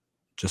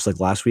 Just like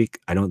last week,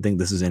 I don't think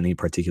this is in any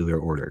particular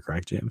order,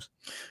 correct, James?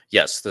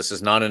 Yes, this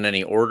is not in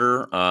any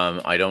order.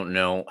 I don't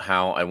know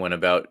how I went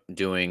about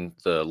doing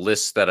the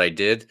lists that I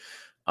did,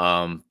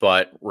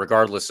 but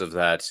regardless of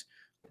that,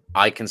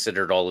 I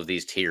considered all of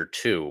these tier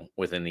 2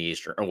 within the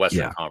Eastern or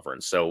Western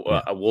Conference. So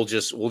we'll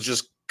just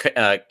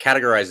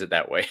categorize it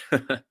that way.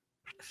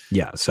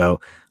 Yeah. So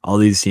all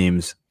these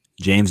teams,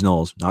 James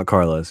Knowles, not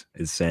Carlos,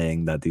 is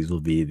saying that these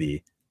will be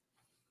the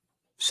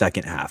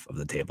second half of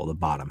the table, the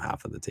bottom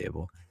half of the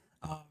table.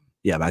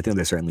 But I think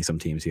there's certainly some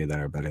teams here that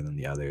are better than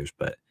the others.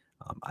 But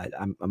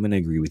I'm going to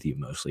agree with you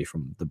mostly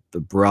from the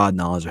broad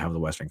knowledge I have of the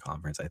Western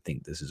Conference. I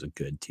think this is a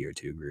good tier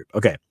 2 group.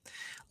 Okay,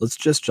 let's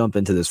just jump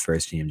into this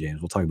first team,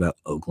 James. We'll talk about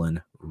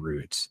Oakland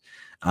Roots.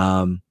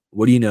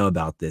 What do you know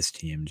about this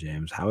team,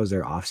 James? How has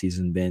their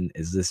offseason been?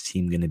 Is this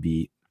team going to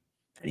be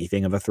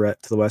anything of a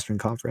threat to the Western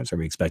Conference? Are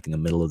we expecting a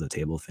middle of the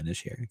table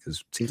finish here?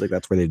 Because it seems like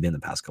that's where they've been the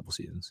past couple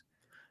seasons.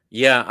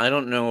 Yeah, I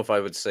don't know if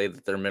I would say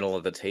that they're middle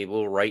of the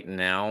table right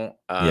now.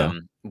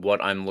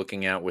 What I'm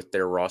looking at with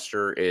their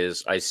roster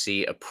is I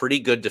see a pretty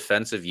good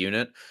defensive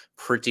unit,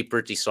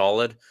 pretty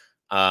solid.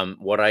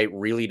 What I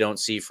really don't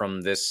see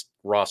from this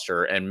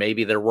roster, and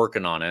maybe they're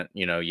working on it,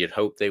 you'd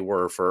hope they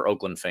were for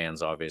Oakland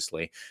fans,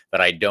 obviously, but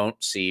I don't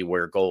see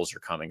where goals are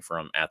coming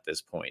from at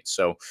this point.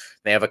 So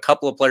they have a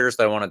couple of players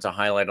that I wanted to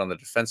highlight on the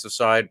defensive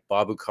side.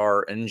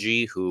 Babukar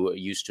Ng, who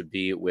used to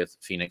be with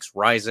Phoenix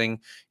Rising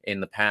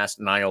in the past.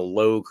 Niall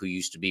Logue, who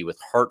used to be with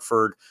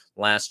Hartford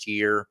last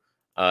year.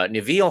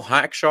 Naveal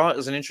Hackshaw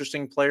is an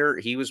interesting player.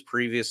 He was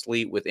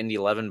previously with Indy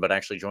 11, but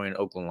actually joined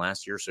Oakland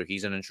last year. So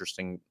he's an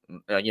interesting,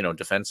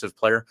 defensive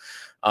player.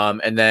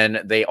 And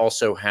then they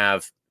also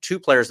have two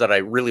players that I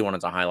really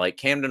wanted to highlight.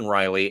 Camden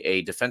Riley,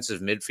 a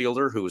defensive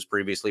midfielder who was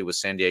previously with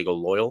San Diego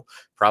Loyal,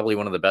 probably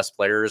one of the best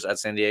players at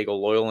San Diego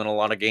Loyal in a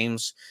lot of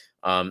games.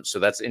 So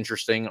that's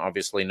interesting.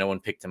 Obviously, no one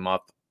picked him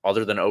up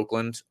other than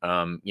Oakland.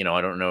 I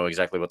don't know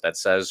exactly what that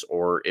says,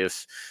 or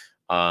if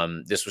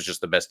this was just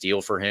the best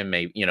deal for him.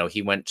 Maybe,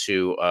 he went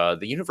to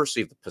the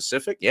University of the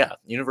Pacific. Yeah,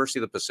 University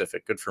of the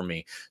Pacific. Good for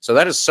me. So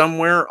that is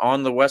somewhere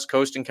on the West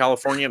Coast in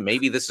California.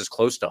 Maybe this is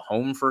close to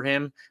home for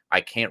him. I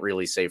can't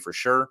really say for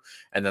sure.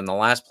 And then the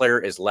last player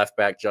is left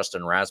back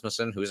Justin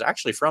Rasmussen, who's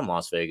actually from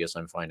Las Vegas,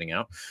 I'm finding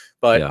out.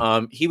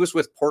 But he was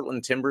with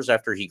Portland Timbers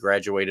after he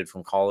graduated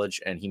from college,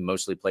 and he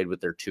mostly played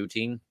with their 2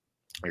 team.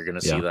 You're going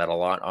to see that a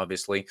lot,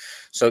 obviously.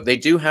 So they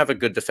do have a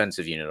good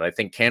defensive unit. I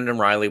think Camden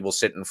Riley will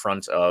sit in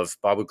front of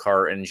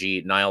Babukar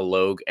NG, Niall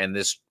Logue, and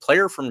this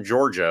player from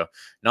Georgia,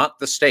 not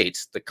the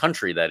state, the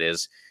country that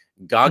is,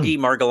 Gagi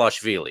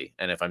Margalashvili.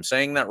 And if I'm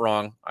saying that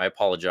wrong, I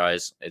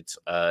apologize. It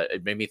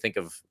made me think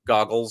of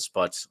goggles,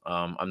 but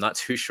I'm not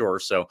too sure.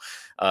 So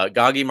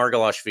Gagi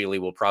Margalashvili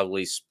will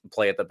probably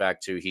play at the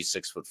back too. He's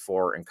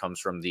 6'4" and comes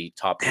from the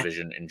top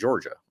division in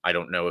Georgia. I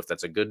don't know if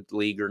that's a good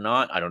league or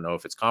not. I don't know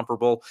if it's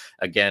comparable.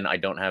 Again, I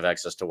don't have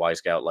access to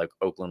Y-Scout like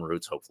Oakland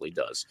Roots hopefully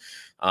does.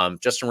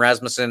 Justin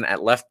Rasmussen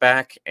at left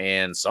back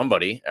and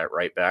somebody at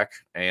right back.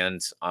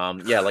 And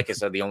like I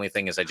said, the only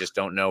thing is I just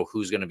don't know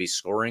who's going to be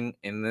scoring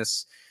in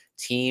this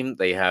team.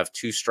 They have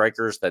 2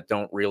 strikers that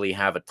don't really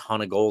have a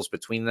ton of goals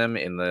between them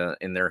in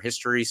their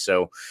history.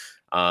 So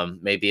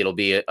maybe it'll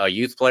be a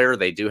youth player.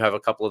 They do have a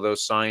couple of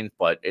those signed,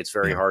 but it's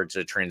very hard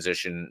to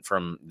transition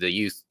from the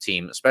youth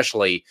team,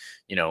 especially,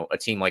 a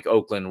team like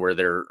Oakland where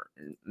they're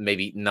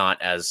maybe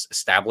not as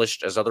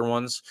established as other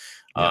ones,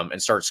 and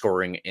start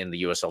scoring in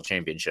the USL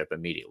Championship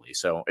immediately.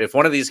 So if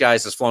one of these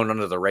guys has flown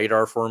under the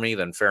radar for me,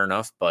 then fair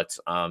enough. But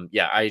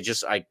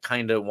I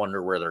kind of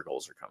wonder where their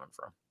goals are coming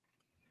from.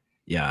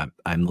 Yeah,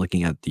 I'm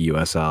looking at the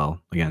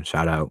USL again.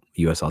 Shout out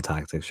USL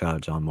Tactics. Shout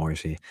out John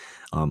Morrissey.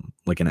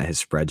 Looking at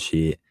his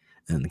spreadsheet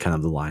and kind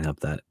of the lineup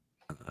that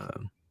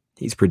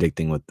he's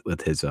predicting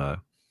with his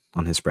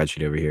on his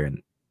spreadsheet over here.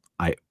 And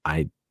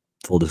I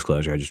full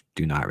disclosure, I just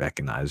do not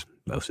recognize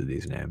most of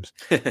these names,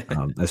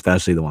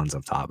 especially the ones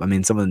up top. I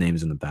mean, some of the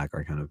names in the back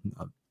are kind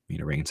of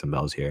ringing some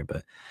bells here,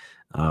 but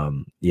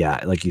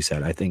like you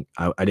said, I think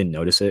I didn't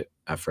notice it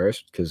at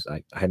first because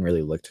I hadn't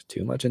really looked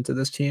too much into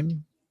this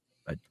team.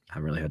 I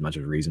haven't really had much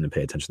of a reason to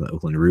pay attention to the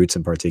Oakland Roots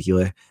in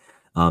particular.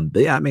 But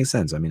yeah, it makes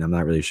sense. I mean, I'm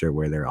not really sure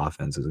where their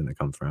offense is going to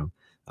come from.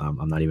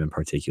 I'm not even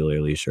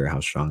particularly sure how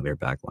strong their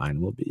back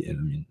line will be. And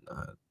I mean,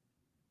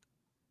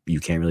 you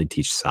can't really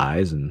teach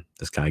size, and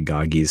this guy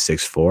Gagi is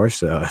 6'4",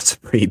 so that's a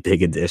pretty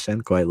big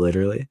addition, quite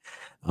literally.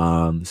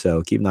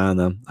 So keep an eye on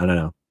them. I don't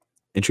know.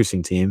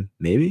 Interesting team,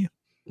 maybe,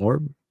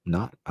 or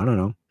not. I don't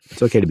know.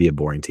 It's okay to be a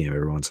boring team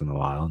every once in a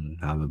while and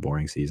have a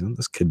boring season.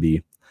 This could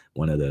be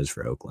one of those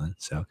for Oakland.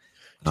 So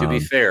to be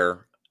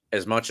fair,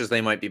 as much as they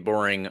might be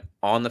boring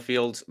on the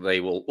field, they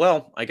will.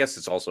 Well, I guess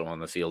it's also on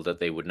the field that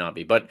they would not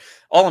be. But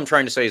all I'm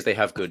trying to say is they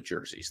have good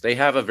jerseys. They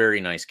have a very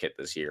nice kit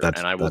this year,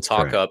 and I will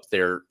talk up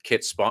their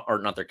kit or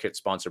not their kit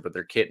sponsor, but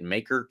their kit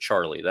maker,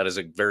 Charlie. That is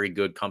a very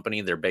good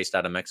company. They're based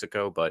out of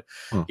Mexico, but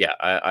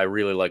I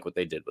really like what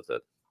they did with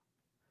it.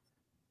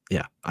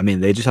 Yeah, I mean,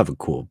 they just have a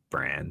cool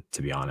brand.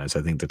 To be honest,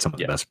 I think that's some of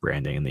the best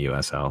branding in the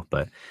USL.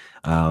 But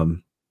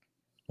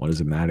what does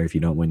it matter if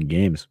you don't win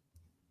games?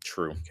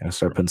 True. Gotta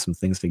start putting some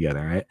things together,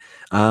 right?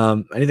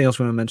 Anything else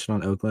we want to mention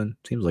on Oakland?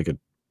 Seems like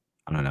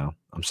I don't know.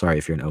 I'm sorry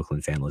if you're an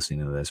Oakland fan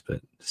listening to this, but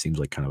it seems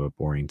like kind of a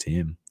boring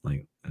team.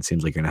 Like, it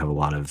seems like you're gonna have a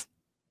lot of,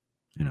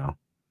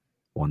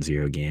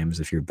 1-0 games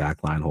if your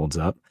back line holds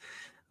up.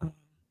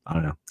 I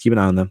don't know. Keep an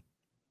eye on them.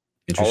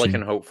 All I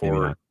can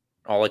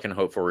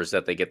hope for is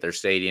that they get their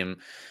stadium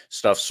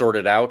stuff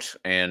sorted out,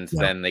 and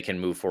then they can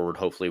move forward,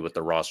 hopefully, with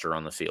the roster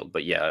on the field.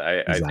 But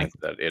I think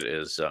that it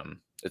is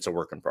it's a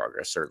work in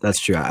progress, certainly. That's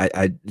true.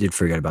 I did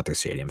forget about their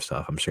stadium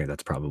stuff. I'm sure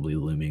that's probably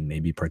looming,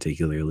 maybe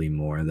particularly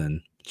more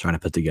than trying to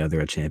put together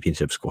a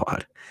championship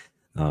squad.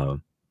 Who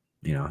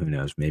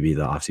knows? Maybe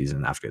the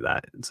offseason after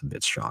that it's a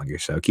bit stronger.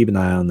 So keep an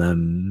eye on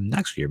them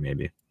next year,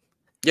 maybe.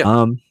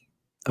 Yeah.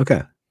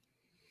 Okay.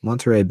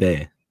 Monterey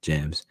Bay,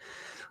 James.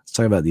 Let's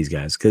talk about these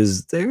guys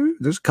because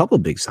there's a couple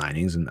big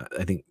signings, and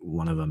I think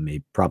one of them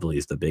probably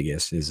is the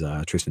biggest is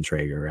Tristan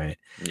Traeger, right?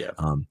 Yeah.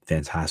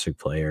 Fantastic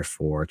player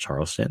for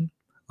Charleston.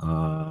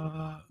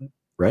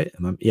 Right?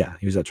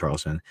 He was at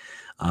Charleston.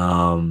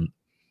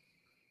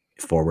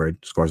 Forward,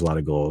 scores a lot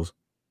of goals.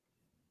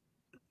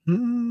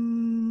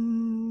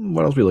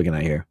 What else are we looking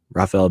at here?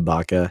 Rafael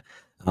Baca.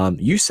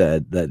 You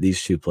said that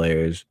these 2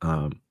 players,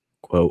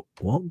 quote,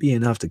 won't be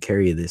enough to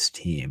carry this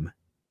team.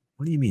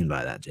 What do you mean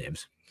by that,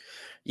 James?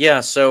 Yeah,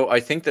 so I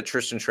think that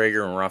Tristan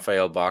Traeger and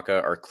Rafael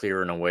Baca are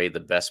clear in a way the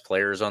best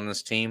players on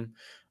this team.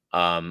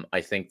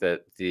 I think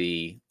that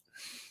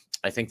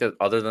I think that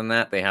other than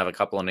that, they have a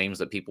couple of names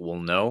that people will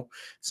know.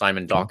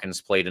 Simon Okay.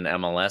 Dawkins played in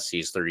MLS.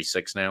 He's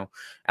 36 now.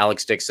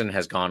 Alex Dixon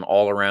has gone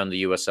all around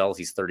the USL.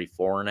 He's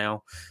 34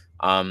 now.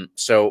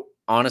 So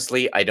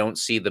honestly, I don't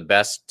see the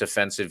best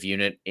defensive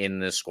unit in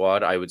this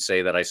squad. I would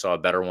say that I saw a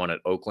better one at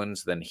Oakland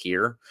than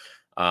here.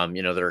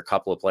 There are a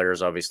couple of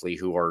players, obviously,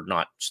 who are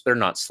they're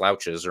not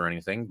slouches or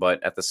anything,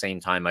 but at the same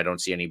time, I don't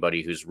see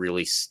anybody who's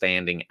really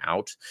standing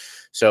out.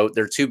 So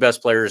their two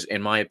best players,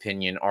 in my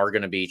opinion, are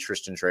going to be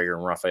Tristan Traeger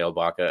and Rafael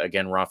Baca.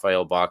 Again,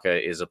 Rafael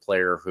Baca is a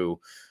player who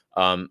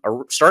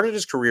started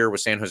his career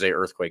with San Jose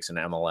Earthquakes in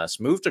MLS,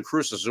 moved to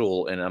Cruz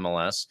Azul in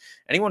MLS.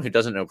 Anyone who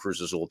doesn't know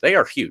Cruz Azul, they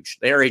are huge.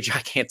 They are a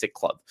gigantic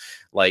club,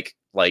 like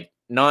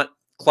not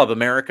Club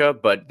America,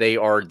 but they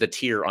are the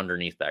tier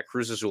underneath that.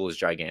 Cruz Azul is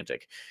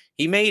gigantic.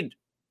 He made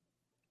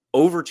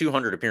over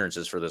 200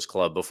 appearances for this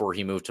club before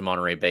he moved to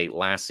Monterey Bay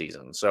last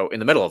season. So in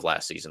the middle of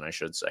last season, I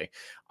should say.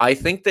 I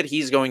think that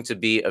he's going to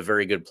be a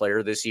very good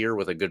player this year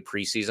with a good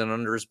preseason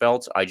under his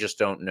belt. I just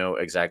don't know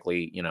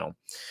exactly,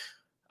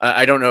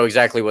 I don't know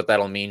exactly what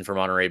that'll mean for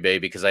Monterey Bay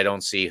because I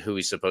don't see who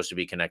he's supposed to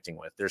be connecting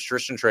with. There's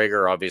Tristan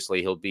Traeger. Obviously,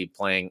 he'll be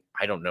playing.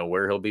 I don't know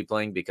where he'll be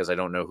playing because I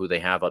don't know who they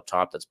have up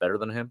top that's better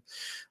than him.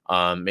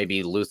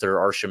 Maybe Luther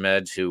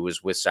Archimed, who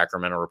was with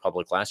Sacramento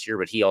Republic last year,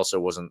 but he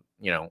also wasn't,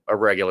 a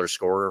regular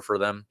scorer for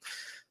them.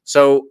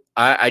 So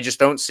I just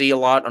don't see a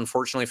lot,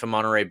 unfortunately, from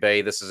Monterey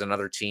Bay. This is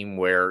another team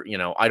where,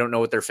 I don't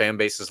know what their fan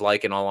base is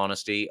like, in all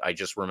honesty. I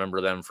just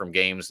remember them from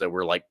games that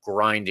were like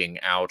grinding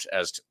out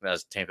as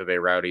Tampa Bay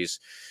Rowdies.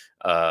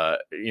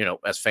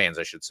 As fans,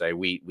 I should say,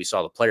 we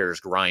saw the players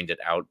grind it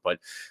out. But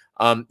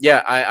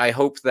I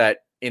hope that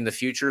in the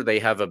future they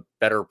have a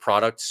better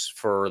products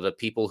for the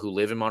people who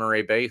live in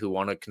Monterey Bay who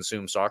want to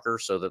consume soccer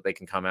so that they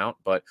can come out.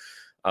 But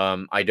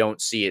I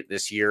don't see it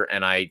this year,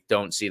 and I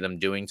don't see them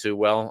doing too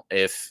well.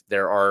 If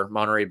there are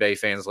Monterey Bay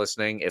fans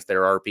listening, if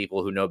there are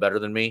people who know better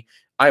than me,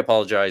 I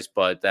apologize,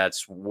 but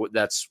that's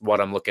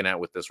what I'm looking at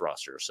with this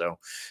roster. So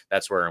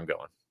that's where I'm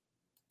going.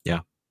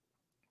 Yeah,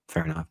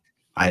 fair enough.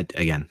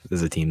 This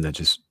is a team that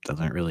just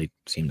doesn't really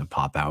seem to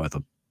pop out with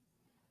a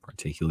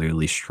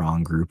particularly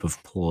strong group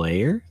of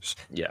players.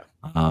 Yeah.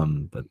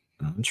 But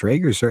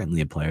Traeger is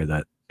certainly a player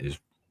that is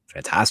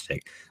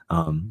fantastic.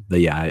 But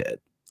yeah,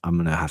 I'm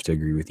gonna have to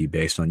agree with you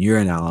based on your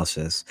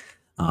analysis.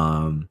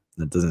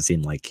 That doesn't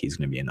seem like he's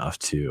gonna be enough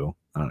to,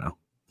 I don't know,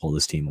 pull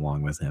this team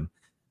along with him.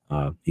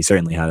 He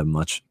certainly had a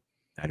much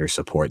better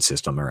support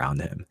system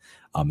around him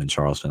in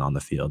Charleston on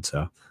the field.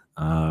 So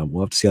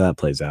we'll have to see how that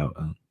plays out.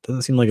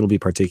 Doesn't seem like it'll be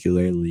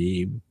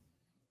particularly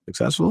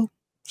successful.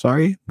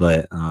 Sorry,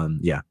 but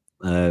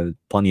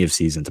plenty of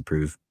season to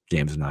prove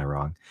James and I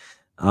wrong.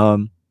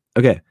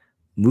 Okay,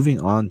 moving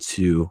on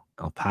to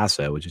El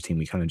Paso, which is a team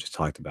we kind of just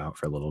talked about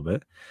for a little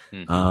bit.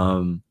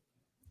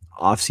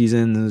 Off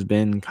season has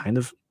been kind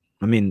of,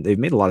 they've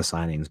made a lot of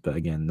signings, but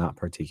again, not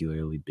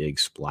particularly big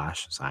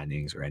splash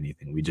signings or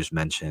anything. We just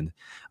mentioned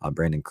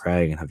Brandon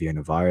Craig and Javier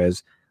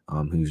Navarez,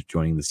 who's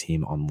joining this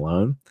team on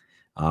loan.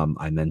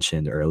 I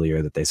mentioned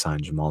earlier that they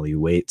signed Jamali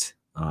Waite,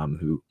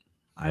 who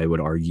I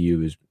would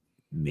argue is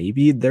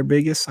maybe their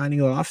biggest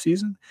signing of the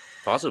offseason.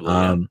 Possibly,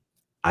 yeah.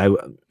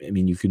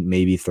 You could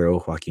maybe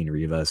throw Joaquin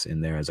Rivas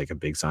in there as like a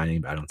big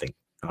signing, but I don't think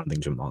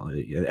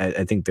Jamali.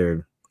 I think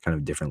they're kind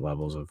of different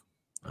levels of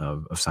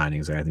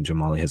signings there. I think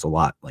Jamali has a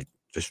lot,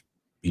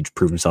 he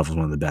proved himself as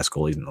one of the best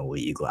goalies in the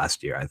league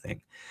last year, I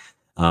think.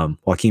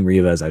 Joaquin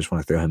Rivas, I just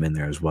want to throw him in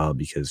there as well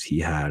because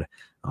he's had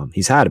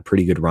a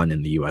pretty good run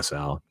in the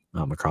USL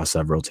across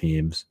several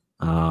teams.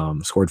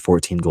 Scored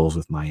 14 goals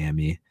with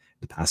Miami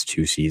the past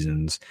 2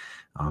 seasons,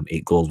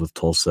 8 goals with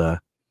Tulsa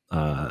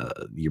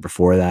the year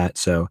before that.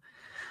 So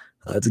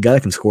it's a guy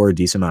that can score a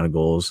decent amount of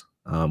goals.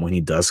 When he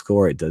does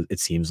score, it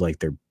seems like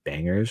they're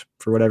bangers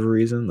for whatever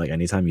reason. Like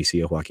anytime you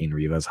see a Joaquin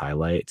Rivas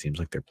highlight, it seems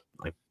like they're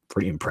like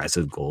pretty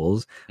impressive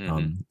goals.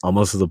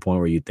 Almost to the point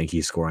where you think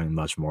he's scoring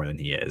much more than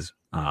he is,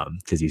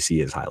 because you see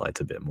his highlights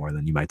a bit more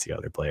than you might see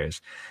other players.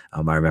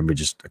 I remember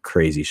just a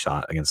crazy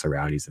shot against the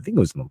Rowdies. I think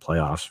it was in the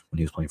playoffs when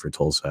he was playing for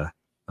Tulsa,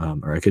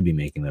 or I could be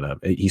making that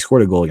up. He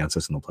scored a goal against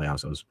us in the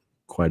playoffs. It was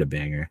quite a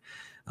banger.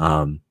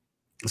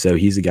 So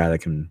he's a guy that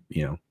can,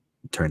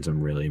 turn some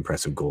really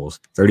impressive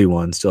goals.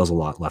 31, still has a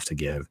lot left to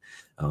give,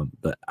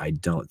 but I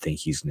don't think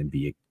he's going to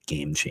be a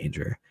game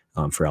changer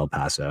for El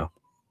Paso.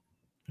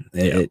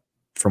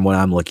 From what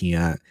I'm looking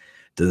at,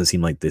 doesn't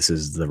seem like this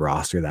is the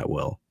roster that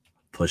will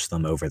push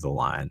them over the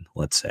line,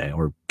 let's say,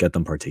 or get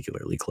them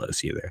particularly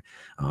close either.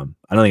 I don't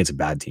think it's a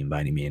bad team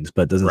by any means,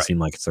 but it doesn't seem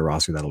like it's a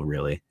roster that'll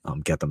really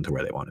get them to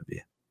where they want to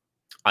be.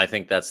 I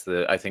think that's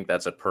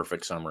a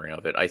perfect summary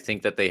of it. I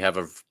think that they have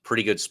a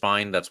pretty good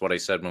spine. That's what I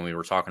said when we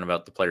were talking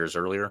about the players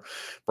earlier.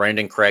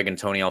 Brandon Craig and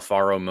Tony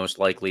Alfaro, most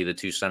likely the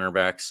 2 center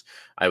backs.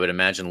 I would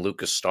imagine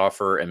Lucas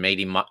Stauffer and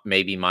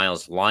maybe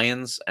Miles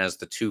Lyons as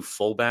the 2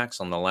 fullbacks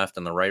on the left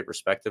and the right,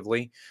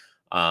 respectively.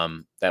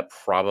 That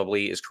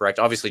probably is correct.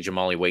 Obviously,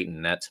 Jamali Waite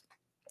and net.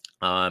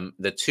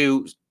 The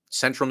 2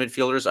 central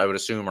midfielders, I would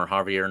assume, are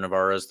Javier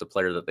Navarez, the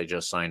player that they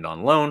just signed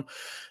on loan,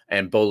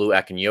 and Bolu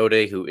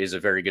Akinyode, who is a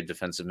very good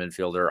defensive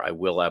midfielder. I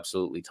will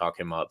absolutely talk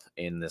him up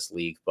in this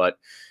league. But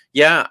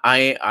yeah,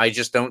 I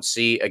just don't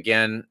see,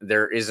 again,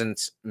 there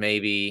isn't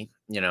maybe,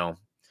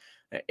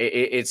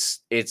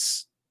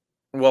 it's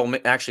well,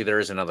 actually, there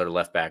is another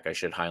left back I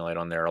should highlight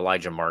on there,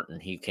 Elijah Martin.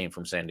 He came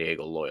from San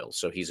Diego Loyal,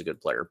 so he's a good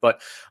player.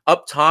 But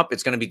up top,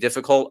 it's going to be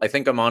difficult. I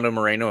think Armando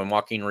Moreno and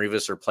Joaquin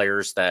Rivas are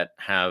players that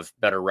have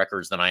better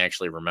records than I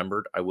actually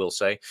remembered, I will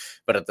say.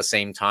 But at the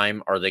same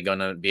time, are they going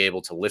to be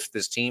able to lift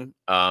this team?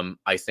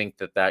 I think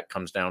that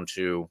comes down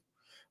to,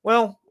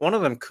 well, one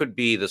of them could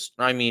be this.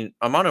 I mean,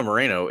 Armando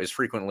Moreno is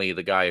frequently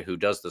the guy who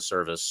does the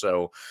service.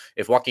 So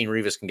if Joaquin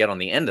Rivas can get on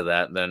the end of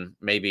that, then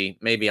maybe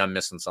I'm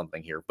missing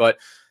something here. But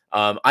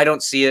I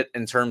don't see it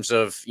in terms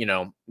of,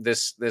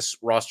 this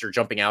roster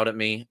jumping out at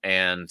me.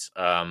 And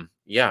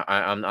yeah,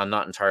 I'm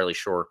not entirely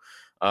sure.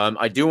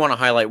 I do want to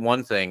highlight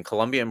one thing.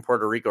 Colombia and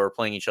Puerto Rico are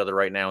playing each other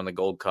right now in the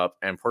Gold Cup,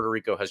 and Puerto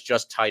Rico has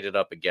just tied it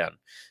up again.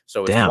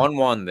 So it's Damn.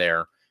 1-1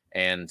 there.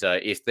 And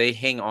if they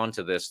hang on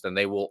to this, then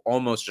they will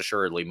almost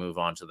assuredly move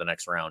on to the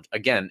next round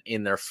again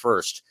in their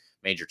first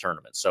major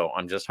tournament. So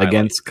I'm just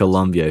against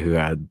Colombia, who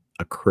had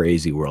a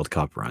crazy World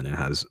Cup run and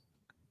has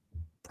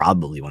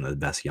probably one of the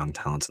best young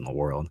talents in the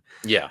world.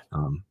 Yeah.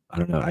 I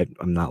don't know.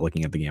 I'm not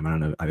looking at the game. I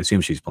don't know. I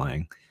assume she's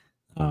playing.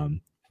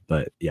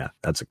 But yeah,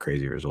 that's a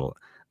crazy result.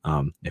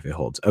 If it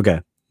holds. Okay.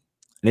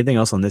 Anything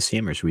else on this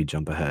team, or should we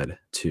jump ahead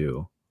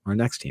to our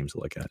next team to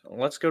look at?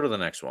 Let's go to the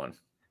next one.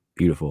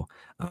 Beautiful.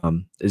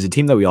 Is a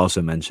team that we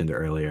also mentioned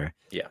earlier.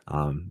 Yeah.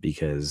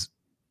 Because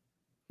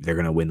they're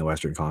going to win the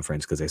Western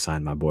Conference because they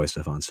signed my boy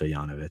Stefan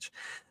Stojanovic.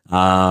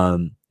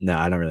 No,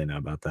 I don't really know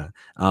about that.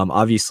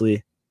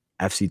 Obviously,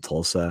 FC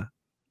Tulsa.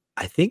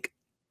 I think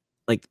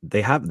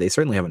they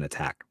certainly have an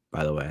attack,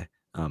 by the way.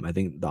 I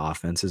think the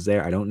offense is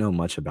there. I don't know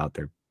much about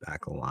their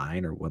back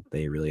line or what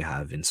they really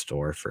have in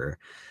store for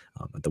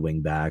the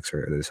wing backs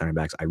or the center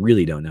backs. I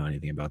really don't know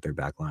anything about their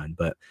back line,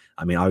 but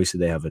I mean, obviously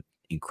they have an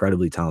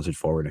incredibly talented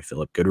forward in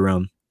Philip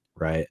Gooderoom,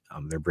 right?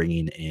 They're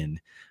bringing in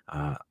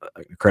an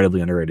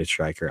incredibly underrated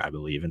striker, I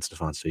believe, in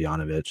Stefan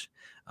Stojanovic,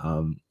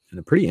 and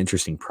a pretty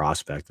interesting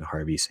prospect in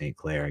Harvey St.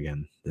 Clair.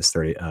 Again, this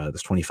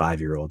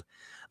 25-year-old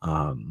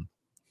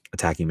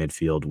attacking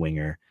midfield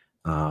winger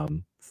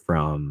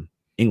from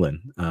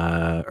England,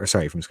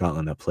 from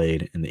Scotland, that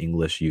played in the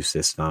English youth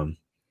system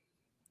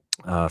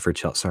for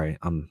Chelsea. Sorry,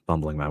 I'm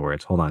bumbling my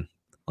words. Hold on.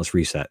 Let's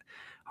reset.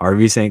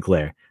 Harvey St.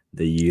 Clair,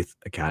 the youth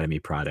academy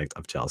product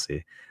of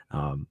Chelsea.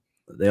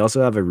 They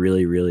also have a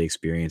really, really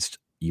experienced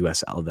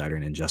USL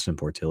veteran in Justin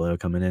Portillo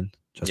coming in,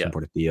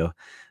 Portillo.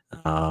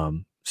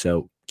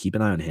 So keep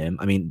an eye on him.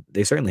 I mean,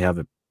 they certainly have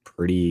a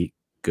pretty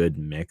good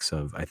mix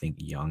of, I think,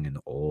 young and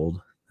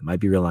old. They might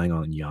be relying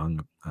on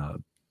young a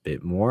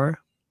bit more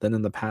than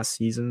in the past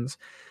seasons.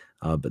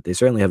 But they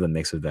certainly have a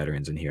mix of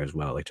veterans in here as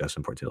well, like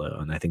Justin Portillo.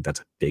 And I think that's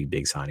a big,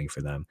 big signing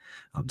for them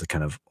to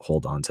kind of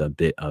hold on to a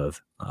bit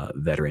of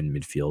veteran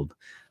midfield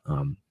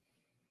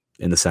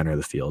in the center of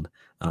the field.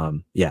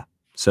 Yeah.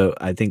 So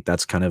I think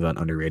that's kind of an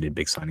underrated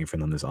big signing for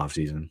them this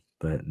offseason,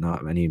 but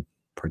not any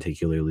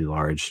particularly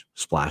large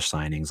splash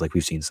signings like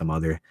we've seen some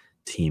other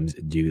teams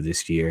do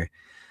this year.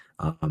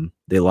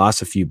 They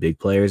lost a few big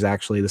players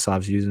actually this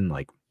offseason,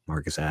 like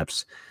Marcus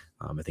Epps.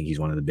 I think he's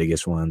one of the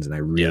biggest ones, and I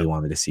really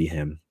wanted to see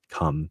him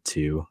come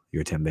to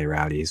your Tembe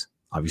Rowdies.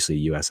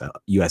 Obviously,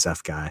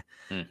 USF guy.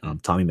 Mm-hmm.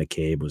 Tommy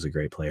McCabe was a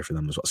great player for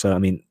them as well. So, I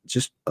mean,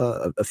 just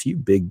a few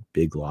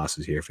big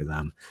losses here for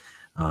them.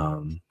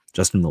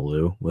 Justin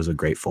Malou was a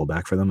great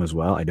fullback for them as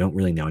well. I don't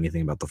really know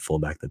anything about the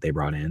fullback that they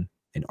brought in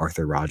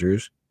Arthur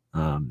Rogers.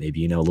 Maybe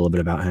you know a little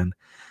bit about him.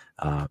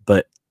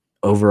 But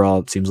overall,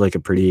 it seems like a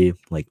pretty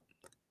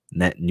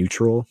net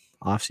neutral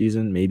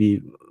offseason.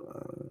 Maybe,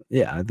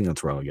 I think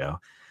that's where I'll go.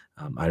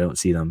 I don't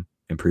see them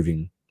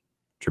improving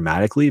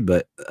dramatically,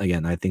 but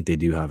again, I think they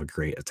do have a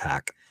great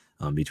attack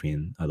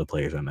between the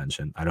players I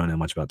mentioned. I don't know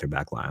much about their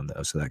back line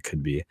though, so that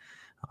could be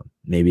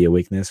maybe a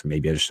weakness, or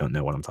maybe I just don't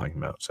know what I'm talking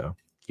about. So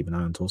keep an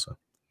eye on Tulsa.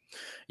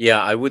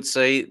 Yeah, I would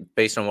say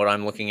based on what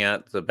I'm looking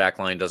at, the back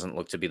line doesn't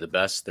look to be the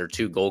best. Their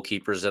two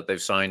goalkeepers that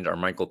they've signed are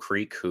Michael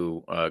Creek,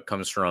 who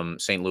comes from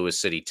St. Louis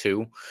City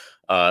 2.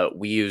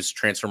 We use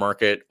Transfer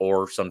Market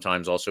or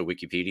sometimes also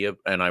Wikipedia,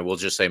 and I will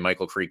just say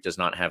Michael Creek does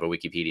not have a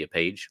Wikipedia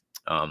page.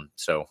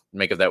 So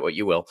make of that what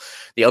you will.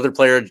 The other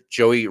player,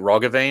 Joey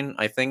Roggeveen,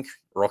 I think,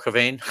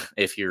 Roggeveen,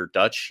 if you're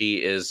Dutch,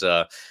 he is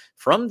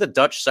from the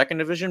Dutch second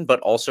division,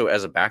 but also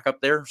as a backup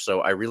there.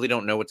 So I really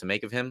don't know what to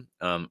make of him.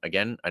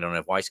 Again, I don't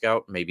have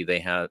Y-Scout. Maybe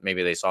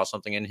they saw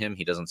something in him.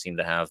 He doesn't seem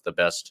to have the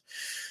best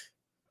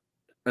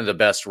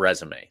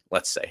resume,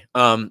 let's say.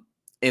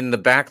 In the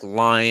back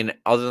line,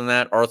 other than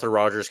that, Arthur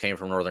Rogers came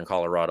from Northern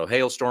Colorado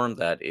Hailstorm.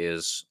 That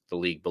is the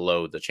league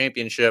below the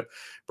championship.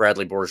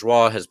 Bradley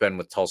Bourgeois has been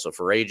with Tulsa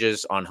for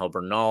ages. Angel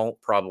Bernal,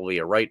 probably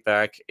a right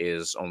back,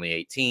 is only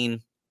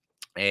 18.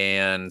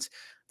 And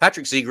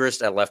Patrick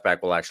Siegrist at left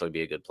back will actually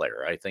be a good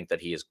player. I think that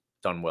he has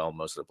done well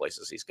most of the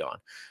places he's gone.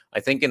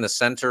 I think in the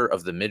center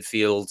of the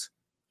midfield,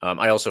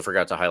 I also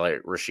forgot to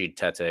highlight Rashid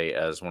Tete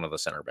as one of the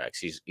center backs.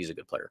 He's a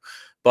good player.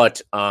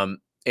 But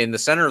in the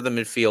center of the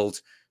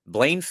midfield,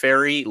 Blaine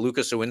Ferry,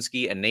 Lucas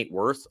Owinski, and Nate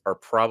Worth are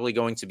probably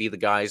going to be the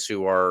guys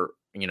who are,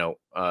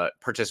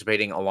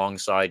 participating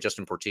alongside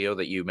Justin Portillo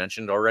that you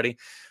mentioned already.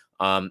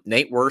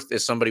 Nate Worth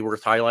is somebody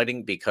worth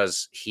highlighting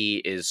because he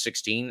is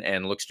 16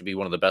 and looks to be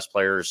one of the best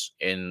players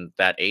in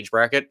that age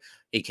bracket.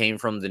 He came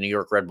from the New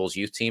York Red Bulls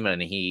youth team and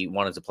he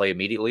wanted to play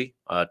immediately.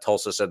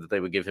 Tulsa said that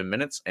they would give him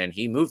minutes and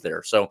he moved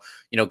there. So,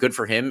 good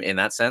for him in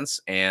that sense.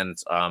 And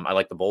I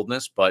like the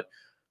boldness, but,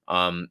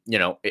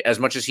 as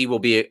much as he will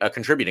be a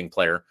contributing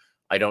player,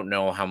 I don't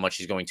know how much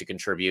he's going to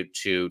contribute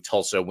to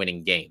Tulsa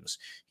winning games.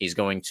 He's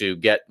going to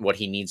get what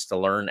he needs to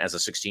learn as a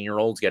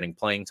 16-year-old, getting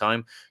playing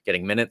time,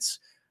 getting minutes.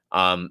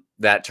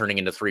 That turning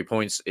into 3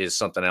 points is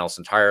something else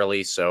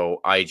entirely.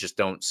 So I just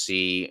don't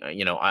see,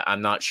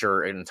 I'm not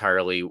sure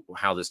entirely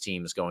how this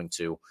team is going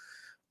to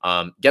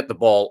get the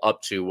ball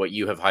up to what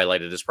you have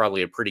highlighted is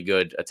probably a pretty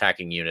good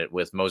attacking unit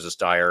with Moses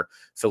Dyer,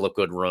 Philip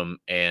Goodrum,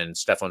 and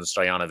Stefan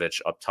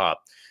Stojanovic up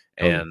top.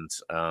 And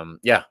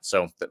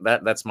so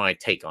that's my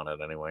take on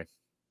it anyway.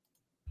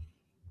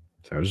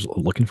 So I was just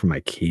looking for my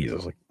keys. I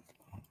was like,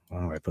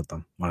 where do I put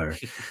them? Whatever.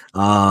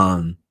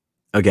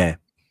 Okay,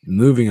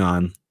 moving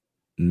on.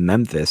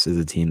 Memphis is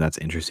a team that's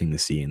interesting to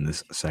see in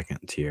this second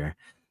tier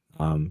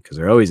because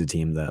they're always a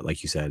team that,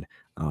 like you said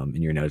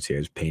in your notes here,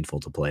 is painful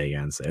to play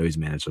against. They always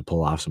manage to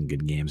pull off some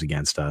good games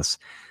against us.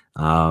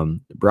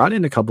 Brought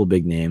in a couple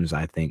big names,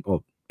 I think.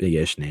 Well,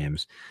 big-ish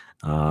names.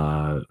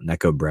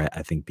 Neko Brett,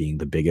 I think, being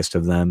the biggest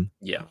of them.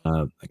 Yeah.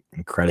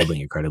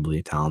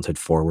 Incredibly talented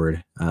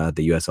forward at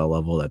the USL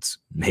level that's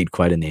made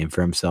quite a name for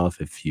himself.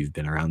 If you've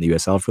been around the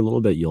USL for a little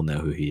bit, you'll know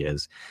who he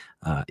is.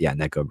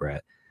 Neko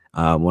Brett.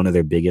 One of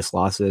their biggest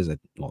losses,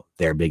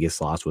 their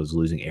biggest loss was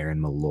losing Aaron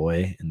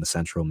Malloy in the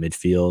central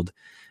midfield.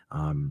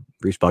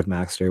 Bruce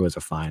Buckmaster was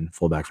a fine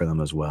fullback for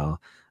them as well.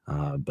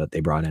 But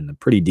they brought in a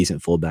pretty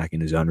decent fullback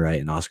in his own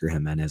right, and Oscar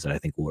Jimenez that I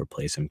think will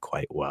replace him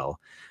quite well.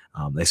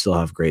 They still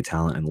have great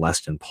talent in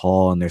Leston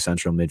Paul in their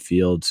central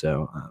midfield,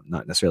 so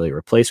not necessarily a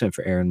replacement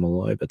for Aaron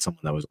Malloy, but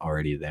someone that was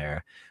already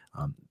there.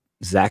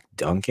 Zach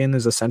Duncan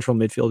is a central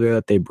midfielder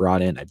that they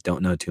brought in. I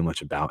don't know too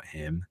much about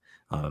him.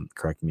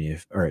 Correct me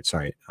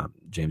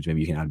James,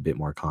 maybe you can add a bit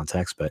more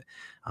context, but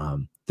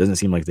doesn't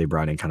seem like they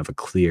brought in kind of a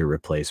clear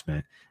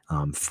replacement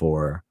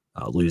for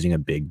losing a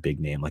big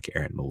name like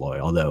Aaron Malloy,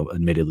 although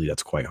admittedly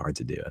that's quite hard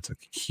to do. That's a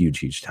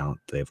huge talent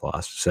they've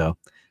lost. So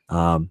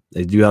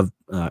they do have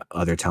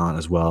other talent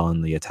as well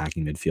in the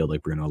attacking midfield,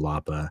 like Bruno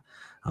Lapa.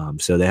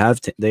 So they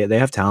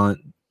have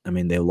talent. I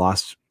mean, they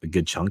lost a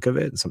good chunk of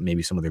it,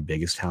 maybe some of their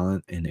biggest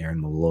talent in Aaron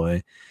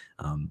Malloy.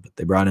 But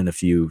they brought in a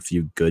few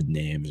good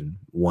names and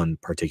one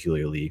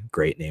particularly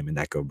great name in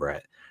Neko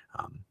Brett.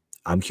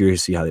 I'm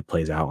curious to see how it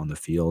plays out on the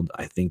field.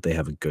 I think they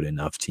have a good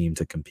enough team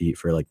to compete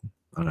for, like,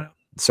 I don't know,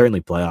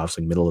 certainly playoffs,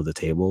 like middle of the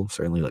table,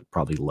 certainly like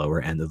probably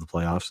lower end of the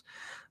playoffs.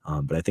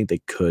 But I think they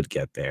could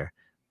get there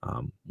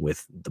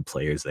with the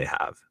players they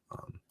have.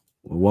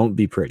 It won't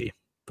be pretty,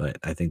 but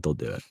I think they'll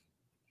do it.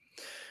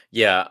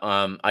 Yeah,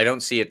 I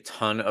don't see a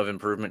ton of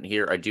improvement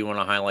here. I do want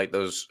to highlight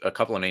a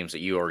couple of names that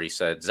you already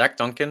said. Zach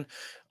Duncan,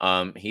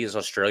 he is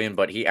Australian,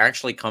 but he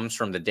actually comes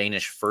from the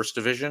Danish First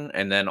Division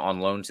and then on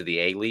loan to the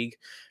A-League.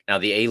 Now,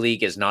 the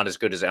A-League is not as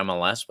good as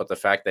MLS, but the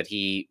fact that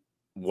he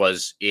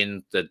was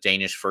in the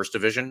Danish First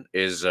Division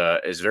is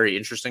very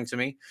interesting to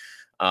me.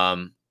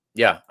 I'm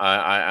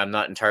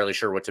not entirely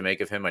sure what to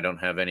make of him. I don't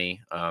have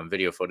any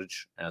video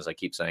footage, as I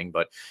keep saying,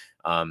 but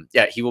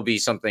he will be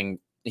something.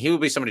 He will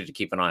be somebody to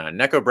keep an eye on.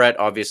 Neko Brett,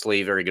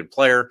 obviously, very good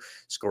player,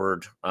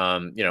 scored,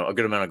 a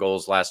good amount of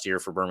goals last year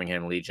for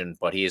Birmingham Legion,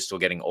 but he is still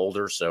getting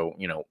older. So,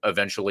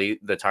 eventually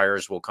the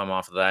tires will come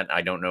off of that.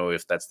 I don't know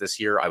if that's this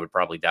year. I would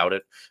probably doubt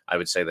it. I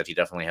would say that he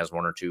definitely has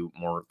one or two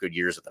more good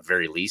years at the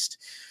very least.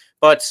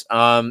 But,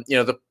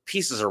 the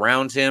pieces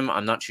around him,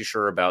 I'm not too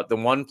sure about. The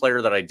one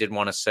player that I did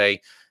want to say,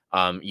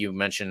 you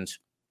mentioned,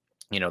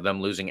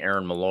 them losing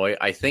Aaron Malloy.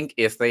 I think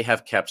if they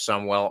have kept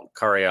Samuel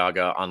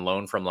Carriaga on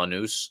loan from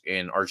Lanús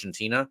in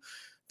Argentina,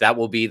 that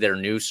will be their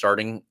new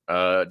starting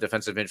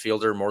defensive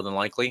midfielder, more than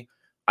likely.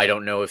 I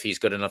don't know if he's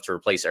good enough to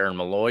replace Aaron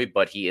Malloy,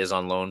 but he is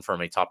on loan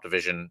from a top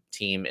division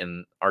team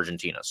in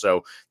Argentina.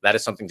 So that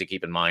is something to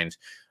keep in mind.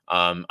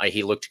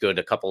 He looked good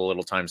a couple of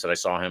little times that I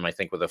saw him. I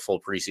think with a full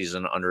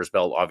preseason under his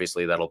belt,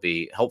 obviously that'll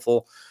be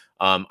helpful.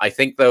 I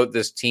think, though,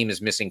 this team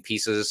is missing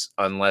pieces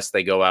unless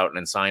they go out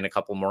and sign a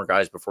couple more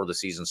guys before the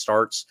season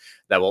starts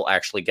that will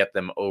actually get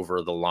them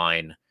over the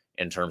line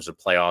in terms of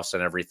playoffs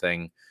and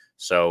everything.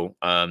 So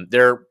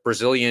their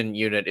Brazilian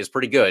unit is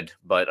pretty good,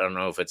 but I don't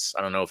know if it's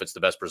the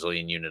best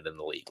Brazilian unit in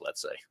the league,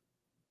 let's say.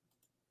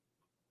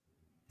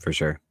 For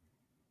sure.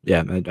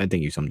 Yeah, I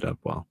think you summed it up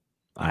well.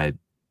 I'm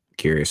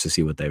curious to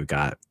see what they've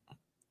got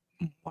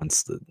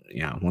once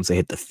they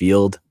hit the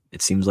field.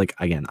 It seems like,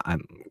 again,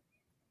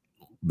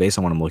 based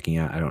on what I'm looking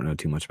at, I don't know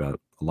too much about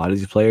a lot of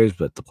these players,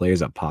 but the players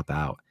that pop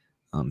out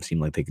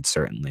seem like they could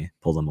certainly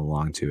pull them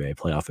along to a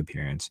playoff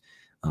appearance,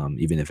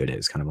 even if it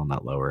is kind of on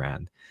that lower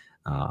end.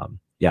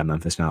 yeah,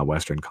 Memphis now a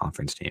Western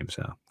Conference team.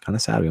 So kind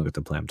of sad we don't get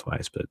to play them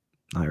twice, but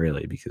not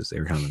really because they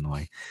were kind of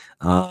annoying.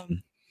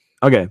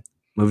 Okay,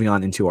 moving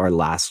on into our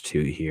last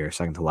two here,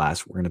 second to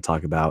last, we're going to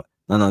talk about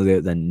none other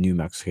than New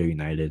Mexico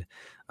United,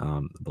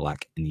 the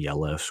black and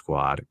yellow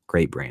squad.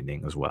 Great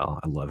branding as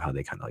well. I love how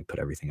they kind of like put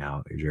everything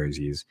out, their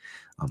jerseys.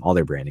 All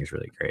their branding is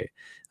really great.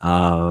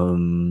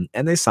 And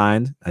they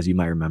signed, as you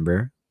might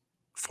remember,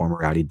 former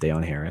Rowdy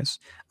Deon Harris.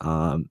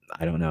 I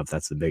don't know if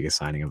that's the biggest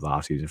signing of the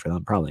offseason for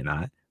them. Probably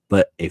not.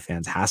 But a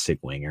fantastic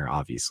winger,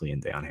 obviously, in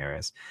Deon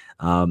Harris.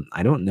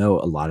 I don't know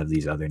a lot of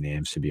these other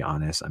names, to be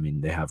honest. I mean,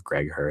 they have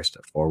Greg Hurst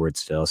at forward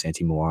still.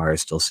 Santi Moir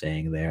is still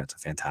staying there. It's a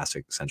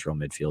fantastic central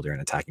midfielder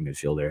and attacking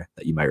midfielder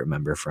that you might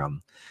remember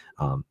from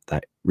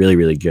that really,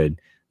 really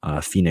good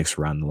Phoenix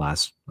run the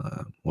last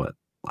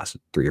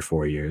 3 or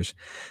 4 years.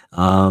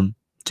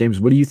 James,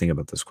 what do you think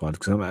about this squad?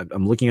 Because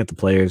I'm looking at the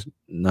players,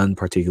 none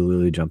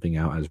particularly jumping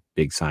out as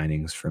big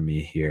signings for me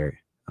here.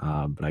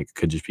 But I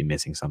could just be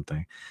missing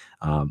something.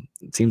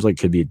 It seems like it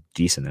could be a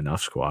decent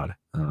enough squad,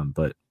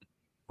 but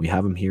we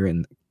have them here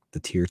in the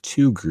tier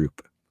 2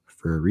 group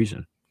for a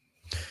reason.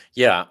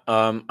 Yeah,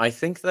 I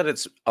think that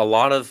it's a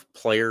lot of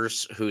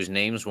players whose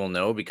names we'll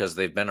know because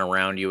they've been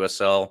around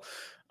USL.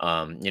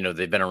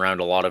 They've been around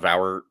a lot of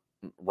our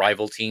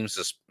rival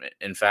teams,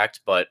 in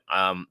fact, but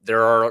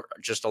there are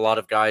just a lot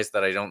of guys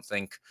that I don't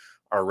think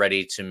are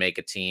ready to make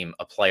a team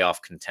a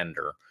playoff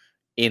contender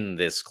in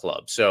this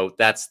club. So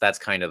that's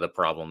kind of the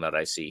problem that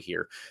I see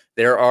here.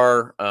 There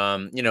are,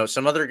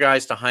 some other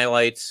guys to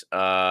highlight.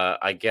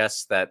 I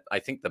guess that I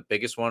think the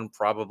biggest one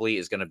probably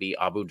is going to be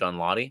Abu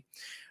Danladi.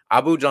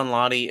 Abu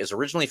Danladi is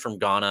originally from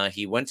Ghana.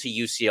 He went to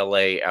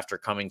UCLA after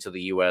coming to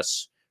the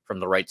U.S. from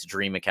the Right to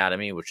Dream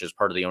Academy, which is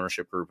part of the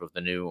ownership group of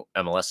the new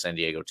MLS San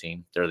Diego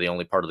team. They're the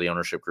only part of the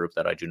ownership group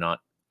that I do not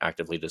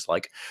actively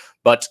dislike,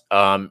 but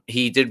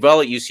he did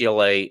well at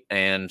UCLA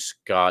and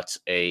got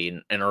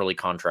an early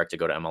contract to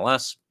go to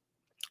MLS.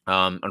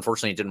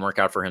 Unfortunately, it didn't work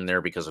out for him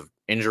there because of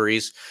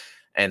injuries,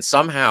 and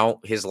somehow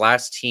his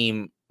last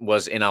team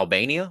was in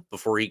Albania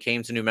before he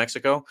came to New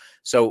Mexico.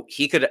 So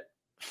he could,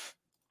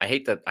 I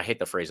hate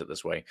to phrase it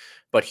this way,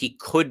 but he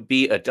could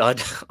be a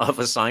dud of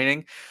a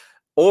signing.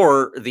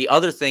 Or the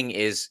other thing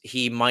is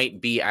he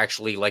might be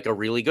actually like a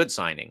really good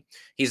signing.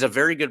 He's a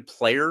very good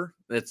player.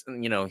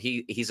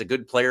 He's a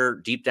good player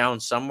deep down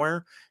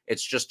somewhere.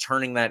 It's just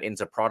turning that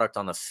into product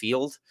on the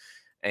field.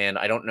 And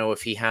I don't know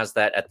if he has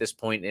that at this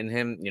point in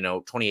him,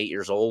 28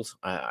 years old.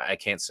 I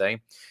can't say.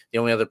 The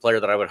only other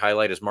player that I would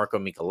highlight is Marco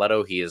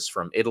Micheletto. He is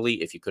from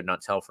Italy, if you could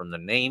not tell from the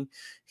name.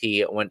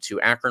 He went to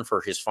Akron for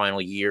his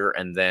final year,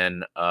 and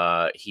then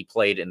he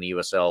played in the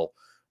USL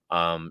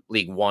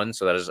League One,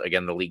 so that is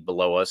again the league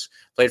below us.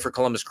 Played for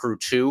Columbus Crew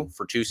 2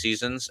 for 2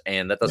 seasons,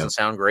 and that doesn't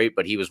sound great,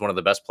 but he was one of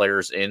the best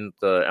players in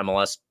the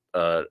MLS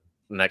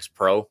Next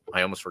Pro.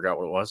 I almost forgot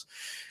what it was.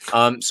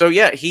 So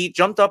yeah, he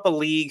jumped up a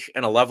league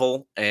and a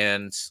level,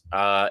 and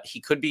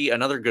he could be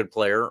another good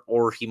player,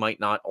 or he might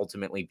not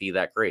ultimately be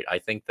that great. I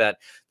think that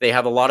they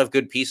have a lot of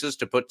good pieces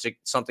to put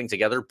something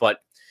together,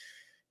 but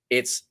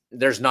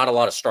there's not a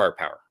lot of star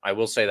power. I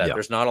will say that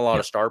there's not a lot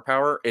of star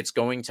power. It's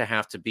going to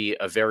have to be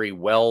a very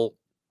well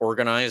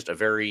organized, a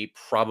very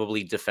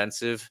probably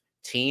defensive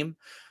team.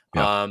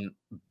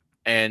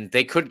 And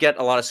they could get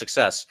a lot of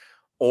success,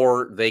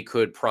 or they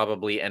could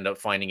probably end up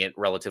finding it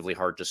relatively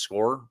hard to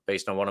score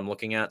based on what I'm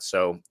looking at.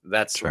 So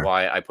that's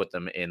why I put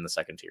them in the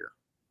second tier.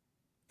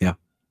 Yeah,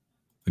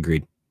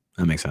 agreed.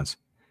 That makes sense.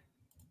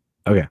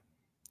 Okay.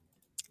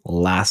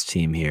 Last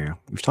team here.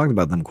 We've talked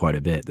about them quite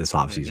a bit this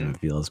offseason, it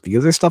feels,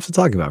 because there's stuff to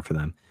talk about for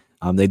them.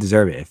 They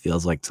deserve it. It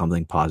feels like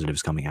something positive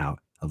is coming out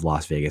of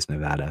Las Vegas,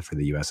 Nevada for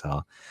the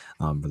USL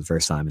for the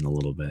first time in a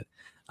little bit.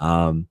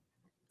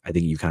 I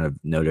think you kind of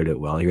noted it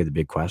well here. The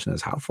big question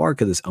is, how far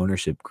could this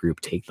ownership group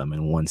take them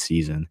in one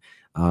season?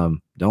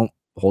 Don't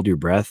hold your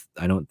breath.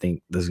 I don't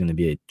think this is going to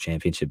be a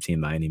championship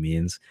team by any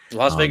means.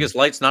 Las Vegas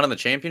Lights not in the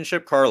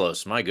championship,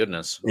 Carlos. My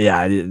goodness.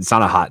 Yeah, it's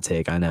not a hot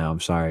take. I know. I'm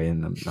sorry,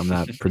 and I'm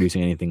not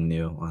producing anything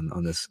new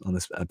on this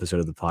episode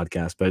of the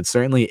podcast. But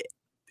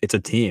it's a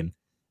team,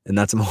 and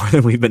that's more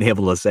than we've been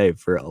able to say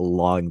for a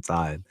long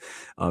time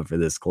for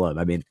this club.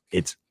 I mean,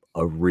 it's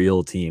a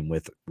real team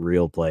with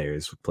real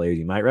players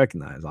you might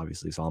recognize.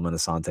 Obviously, Solomon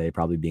Asante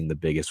probably being the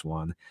biggest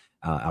one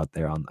out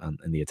there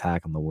in the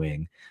attack on the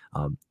wing.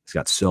 He's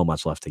got so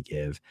much left to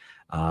give.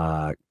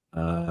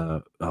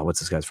 What's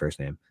this guy's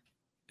first name?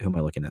 Who am I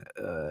looking at?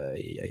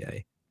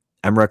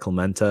 Emra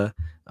Clementa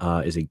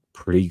is a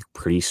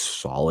pretty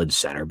solid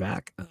center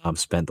back.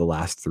 Spent the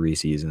last 3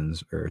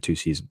 seasons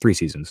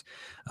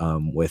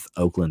with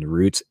Oakland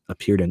Roots.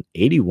 Appeared in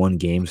 81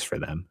 games for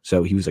them,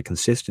 so he was a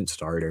consistent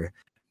starter.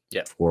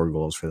 4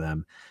 goals for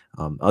them.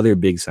 Other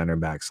big center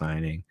back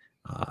signing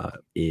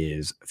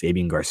is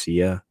Fabian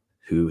Garcia,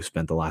 who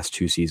spent the last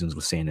 2 seasons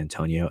with San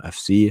Antonio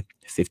FC,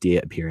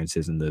 58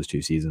 appearances in those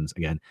 2 seasons.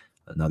 Again,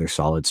 another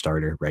solid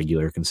starter,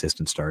 regular,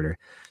 consistent starter.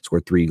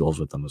 Scored 3 goals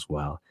with them as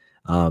well.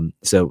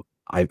 So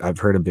I've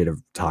heard a bit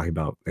of talk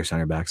about their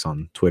center backs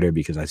on Twitter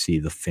because I see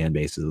the fan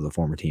bases of the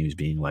former teams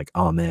being like,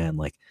 oh man,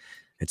 like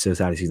It's so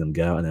sad to see them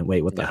go. And then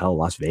wait, what the Yeah. hell?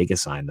 Las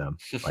Vegas signed them.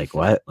 Like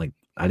what? Like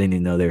I didn't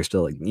even know they were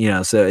still like,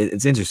 so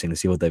it's interesting to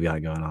see what they've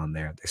got going on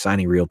there. They're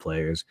signing real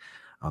players.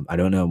 I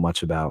don't know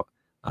much about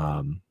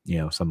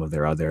some of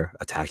their other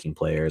attacking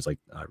players like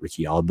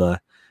Ricky Alba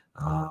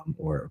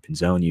or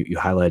Pinzone. You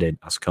highlighted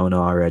Ascona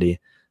already,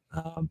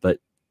 but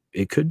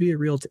it could be a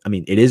real. I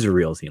mean, it is a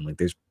real team. Like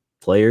there's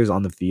players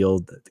on the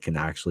field that can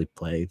actually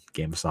play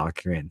game of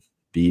soccer and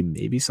be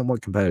maybe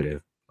somewhat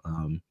competitive.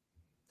 I'm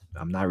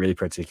not really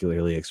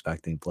particularly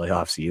expecting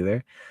playoffs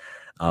either,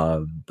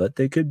 but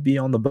they could be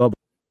on the bubble.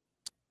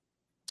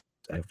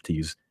 I have to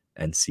use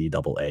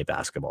NCAA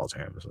basketball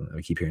terms.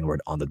 I keep hearing the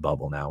word on the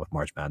bubble now with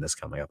March Madness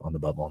coming up, on the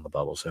bubble, on the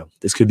bubble. So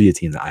this could be a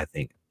team that I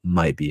think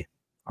might be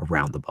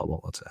around the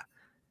bubble, let's say.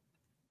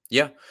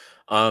 Yeah.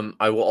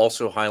 I will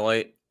also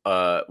highlight,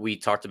 we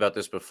talked about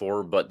this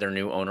before, but their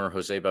new owner,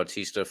 Jose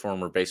Bautista,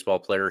 former baseball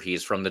player, he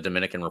is from the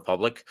Dominican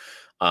Republic.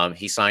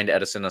 He signed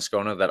Edison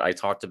Ascona that I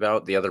talked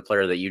about. The other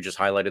player that you just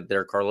highlighted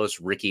there,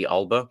 Carlos, Ricky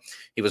Alba.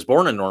 He was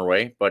born in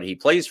Norway, but he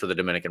plays for the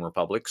Dominican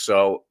Republic.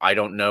 So I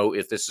don't know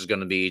if this is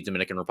going to be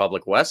Dominican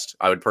Republic West.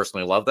 I would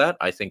personally love that.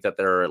 I think that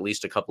there are at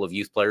least a couple of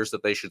youth players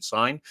that they should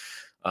sign.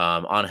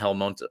 Angel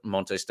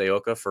Montes de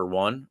Oca for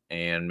one,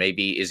 and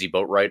maybe Izzy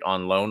Boatwright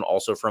on loan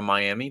also from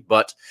Miami.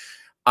 But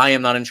I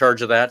am not in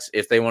charge of that.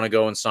 If they want to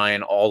go and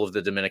sign all of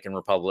the Dominican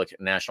Republic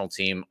national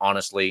team,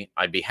 honestly,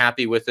 I'd be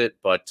happy with it.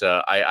 But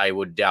I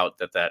would doubt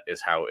that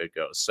is how it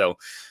goes. So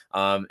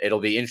it'll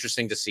be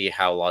interesting to see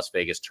how Las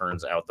Vegas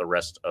turns out the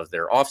rest of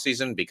their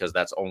offseason, because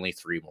that's only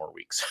 3 more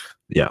weeks.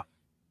 Yeah.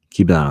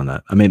 Keep an eye on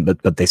that. I mean,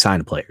 but they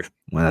signed players.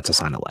 Well, that's a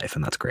sign of life,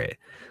 and that's great.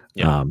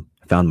 Yeah.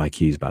 I found my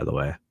keys, by the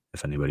way,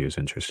 if anybody was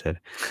interested.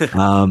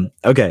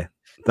 Okay.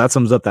 That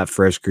sums up that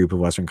first group of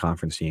Western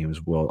Conference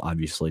teams. We'll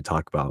obviously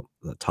talk about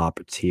the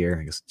top tier,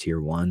 I guess tier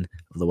 1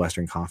 of the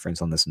Western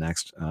Conference on this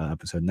next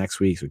episode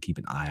next week. So keep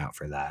an eye out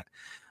for that.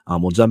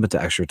 We'll jump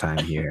into extra time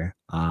here.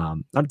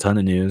 Not a ton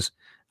of news,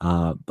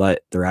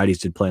 but the Rowdies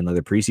did play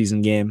another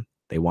preseason game.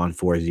 They won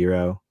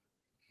 4-0.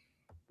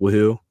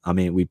 Woohoo. I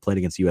mean, we played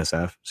against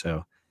USF,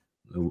 so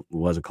it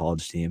was a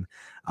college team.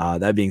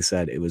 That being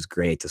said, it was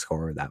great to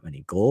score that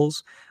many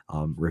goals.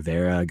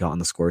 Rivera got on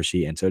the score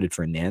sheet, and so did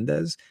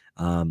Fernandez.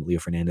 Leo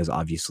Fernandez,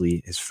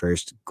 obviously his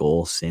first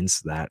goal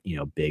since that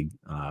big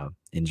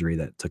injury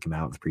that took him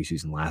out of the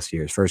preseason last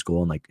year. His first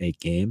goal in like 8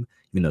 games.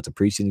 Even though it's a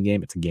preseason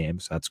game, it's a game,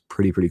 so that's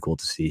pretty cool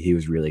to see. He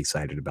was really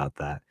excited about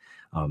that.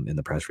 In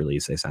the press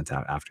release they sent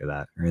out after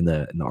that, or in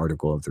the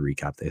article of the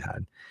recap they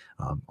had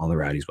on the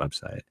Rowdies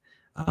website.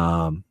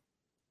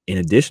 In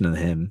addition to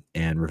him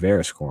and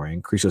Rivera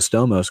scoring,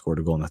 Crisostomo scored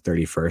a goal in the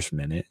 31st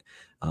minute,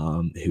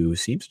 who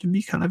seems to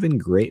be kind of in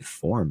great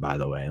form, by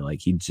the way. Like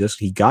he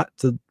got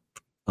to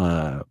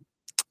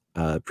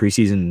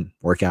preseason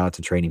workouts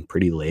and training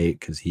pretty late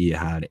because he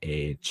had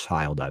a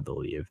child, I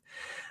believe.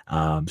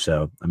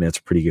 So, I mean, that's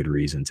a pretty good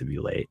reason to be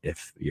late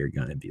if you're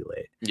going to be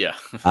late. Yeah.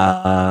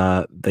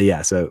 But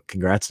yeah, so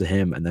congrats to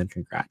him, and then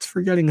congrats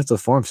for getting into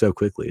form so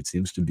quickly. It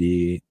seems to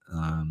be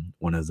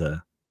one of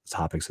the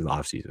topics of the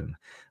offseason.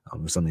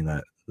 Something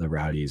that the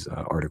Rowdies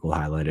article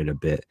highlighted a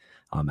bit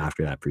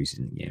after that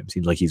preseason game.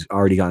 Seems like he's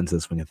already gotten to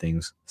the swing of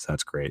things, so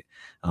that's great.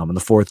 And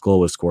the 4th goal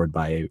was scored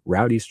by a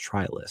Rowdies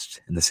trialist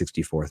in the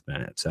 64th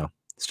minute. So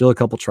still a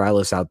couple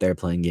trialists out there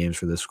playing games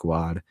for this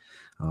squad.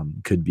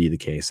 Could be the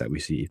case that we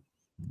see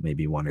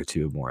maybe 1 or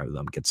 2 more of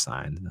them get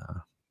signed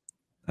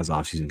as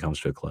offseason comes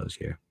to a close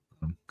here.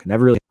 Can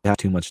never really have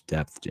too much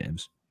depth,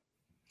 James.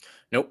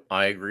 Nope,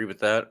 I agree with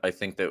that. I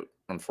think that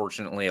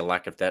unfortunately a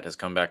lack of depth has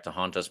come back to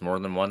haunt us more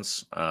than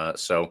once.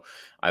 So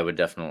I would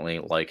definitely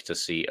like to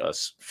see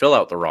us fill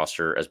out the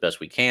roster as best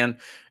we can,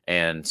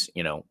 and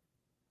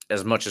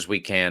as much as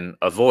we can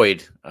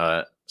avoid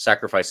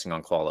sacrificing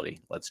on quality.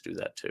 Let's do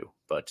that too.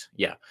 But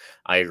yeah,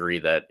 I agree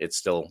that it's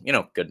still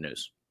good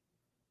news.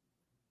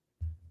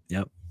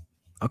 Yep.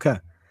 Okay.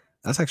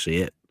 That's actually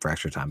it for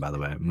extra time, by the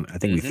way. I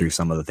think we threw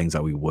some of the things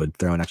that we would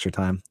throw in extra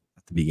time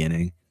at the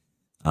beginning.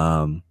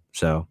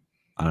 So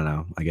I don't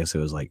know. I guess it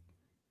was like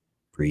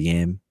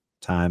pregame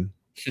time.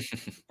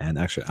 And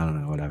actually, I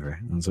don't know, whatever.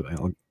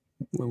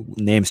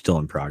 Name's still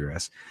in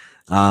progress.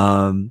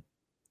 James,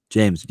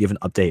 do you have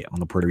an update on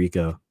the Puerto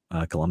Rico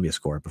Colombia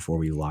score before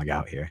we log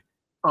out here?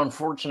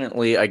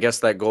 Unfortunately, I guess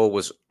that goal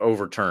was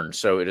overturned.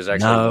 So it is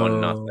actually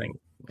 1-0.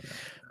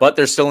 But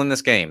they're still in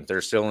this game.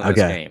 This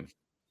game.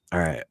 All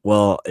right.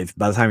 Well, if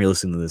by the time you're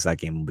listening to this, that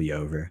game will be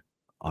over.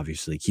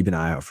 Obviously, keep an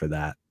eye out for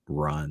that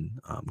run,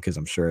 because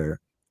I'm sure.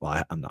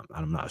 Well,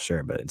 I'm not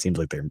sure, but it seems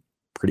like they're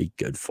pretty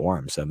good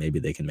form. So maybe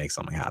they can make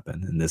something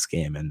happen in this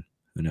game, and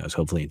who knows?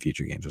 Hopefully in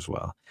future games as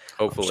well.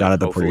 Hopefully. Shout out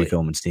the Puerto Rico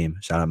Women's team.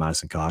 Shout out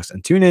Madison Cox,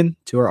 and tune in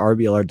to our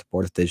RBLR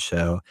Deportes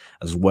show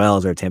as well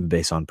as our Tampa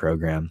Bay Sun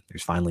program.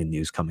 There's finally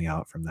news coming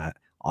out from that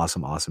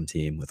awesome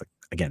team with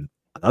again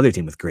another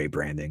team with great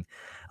branding,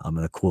 and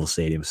a cool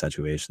stadium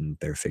situation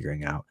they're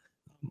figuring out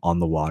on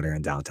the water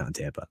in downtown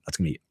Tampa. That's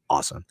gonna be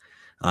awesome.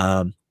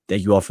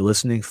 Thank you all for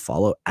listening.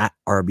 Follow at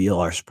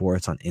RBLR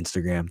Sports on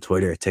Instagram,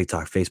 Twitter,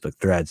 TikTok, Facebook,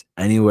 Threads,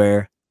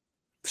 anywhere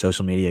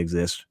social media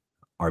exists.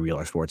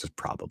 RBLR Sports is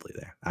probably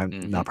there. I'm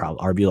Mhm. not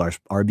probably.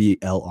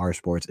 RBLR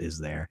Sports is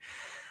there.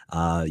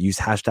 Use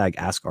hashtag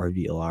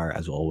AskRBLR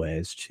as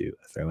always to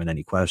throw in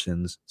any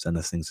questions, send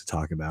us things to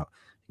talk about.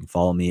 You can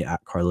follow me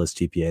at Carlos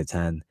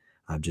TPA10.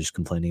 I'm just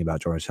complaining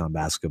about Georgetown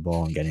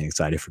basketball and getting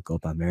excited for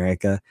Copa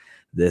America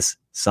this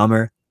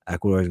summer.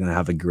 Ecuador is going to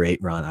have a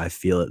great run. I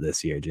feel it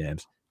this year,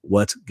 James.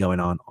 What's going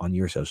on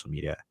your social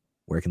media?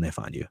 Where can they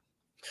find you?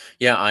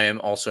 Yeah, I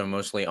am also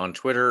mostly on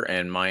Twitter,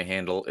 and my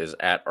handle is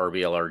at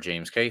RBLR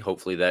James K.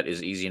 Hopefully that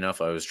is easy enough.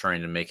 I was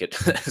trying to make it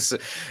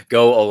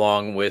go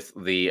along with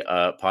the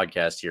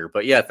podcast here.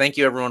 But yeah, thank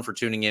you everyone for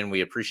tuning in.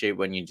 We appreciate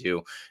when you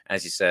do.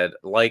 As you said,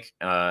 like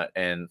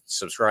and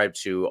subscribe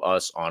to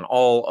us on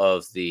all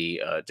of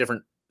the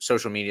different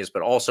social medias,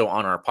 but also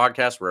on our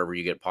podcast, wherever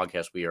you get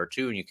podcasts, we are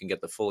too. And you can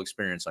get the full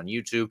experience on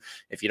YouTube.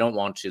 If you don't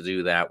want to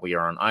do that, we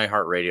are on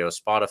iHeartRadio,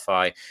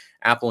 Spotify,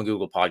 Apple and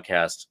Google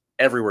Podcasts,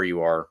 everywhere you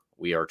are.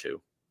 We are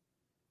too.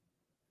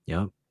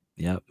 Yep.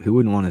 Who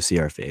wouldn't want to see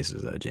our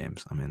faces though,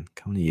 James? I mean,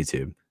 come to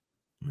YouTube.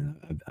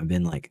 I've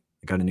been I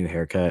got a new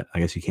haircut. I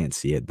guess you can't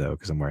see it though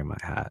because I'm wearing my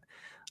hat.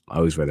 I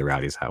always wear the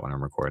Rowdies hat when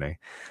I'm recording.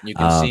 You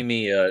can see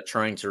me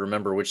trying to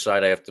remember which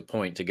side I have to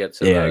point to get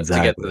to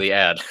exactly. to get to the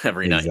ad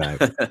every night.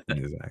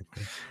 Exactly.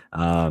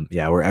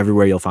 Yeah, we're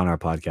everywhere you'll find our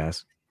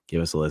podcast.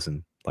 Give us a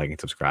listen, like and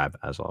subscribe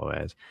as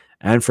always.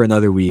 And for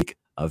another week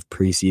of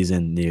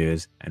preseason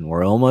news, and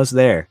we're almost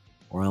there.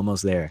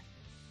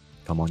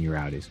 Come on, you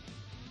Rowdies.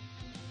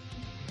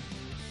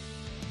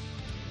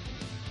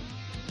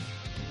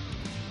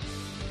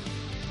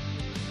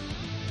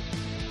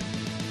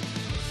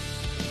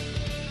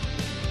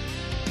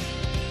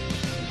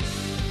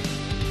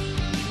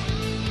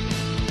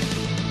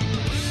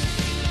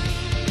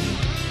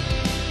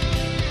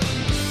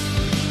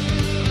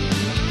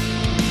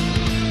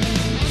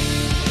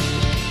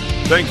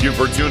 Thank you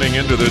for tuning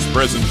into this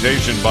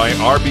presentation by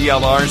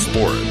RBLR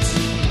Sports.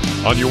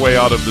 On your way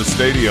out of the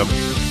stadium,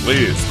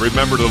 please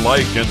remember to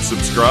like and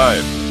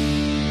subscribe.